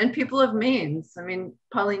 And people of means. I mean,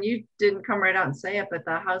 Pauline, you didn't come right out and say it, but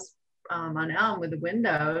the house on Elm with the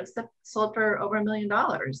windows that sold for over $1 million.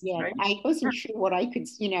 Yeah, right? I wasn't sure what I could,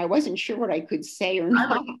 I wasn't sure what I could say or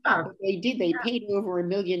not. They did. They paid over $1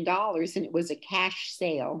 million, and it was a cash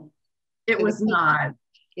sale. It was not.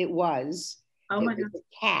 It was. Oh my God. A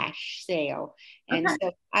cash sale. And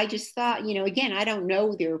so I just thought, again, I don't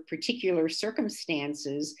know their particular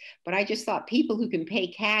circumstances, but I just thought people who can pay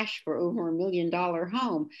cash for over $1 million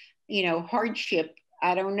home, hardship,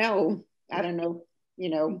 I don't know,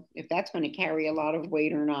 if that's going to carry a lot of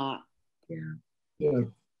weight or not. Yeah. Yeah.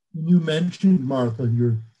 You mentioned, Martha,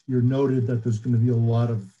 you're noted that there's going to be a lot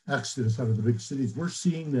of exodus out of the big cities. We're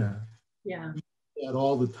seeing that. Yeah. We see that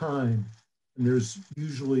all the time. And there's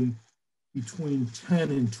usually between 10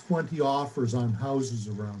 and 20 offers on houses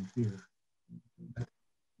around here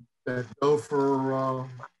that go for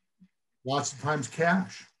lots of times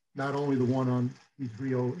cash. Not only the one on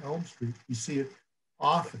 330 Elm Street, you see it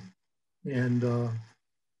often. And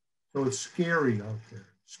so it's scary out there.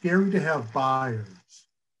 Scary to have buyers.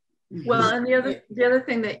 Well, and the other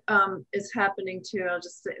thing that is happening too,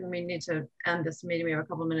 we need to end this meeting, we have a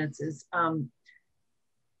couple minutes, is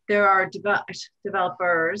there are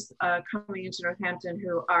developers coming into Northampton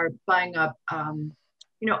who are buying up,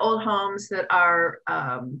 old homes that are,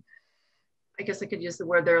 I guess I could use the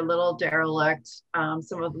word, they're a little derelict.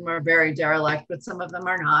 Some of them are very derelict, but some of them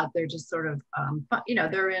are not. They're just sort of,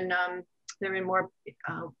 they're in more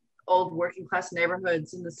old working class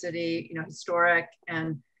neighborhoods in the city, historic,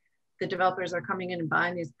 and the developers are coming in and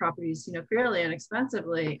buying these properties, fairly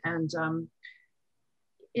inexpensively, and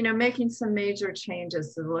making some major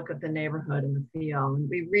changes to the look of the neighborhood and the feel. And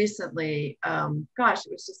we recently, it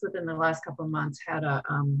was just within the last couple of months, had a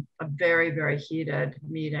very, very heated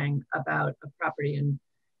meeting about a property in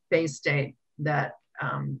Bay State that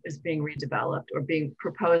is being redeveloped or being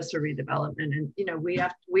proposed for redevelopment. And we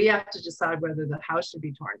have to decide whether the house should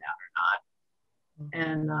be torn down or not.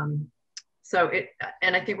 And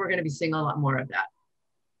and I think we're going to be seeing a lot more of that.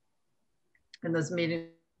 And those meetings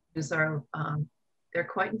are they're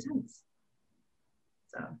quite intense.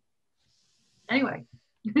 So anyway,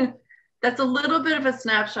 that's a little bit of a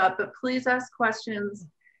snapshot, but please ask questions.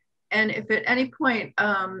 And if at any point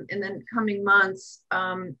in the coming months,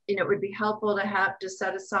 it would be helpful to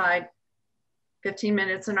set aside 15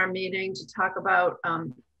 minutes in our meeting to talk about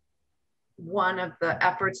one of the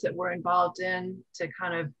efforts that we're involved in to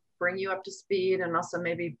kind of bring you up to speed and also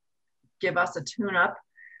maybe give us a tune-up.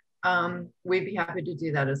 We'd be happy to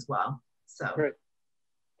do that as well. So. Great.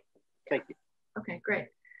 Thank you. Okay, great.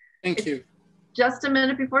 Thank you. Just a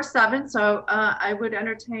minute before 7, so I would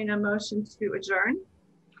entertain a motion to adjourn.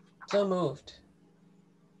 So moved.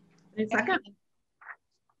 Any second?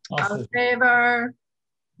 All in favor?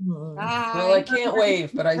 Well, I can't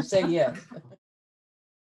wave, but I say yes.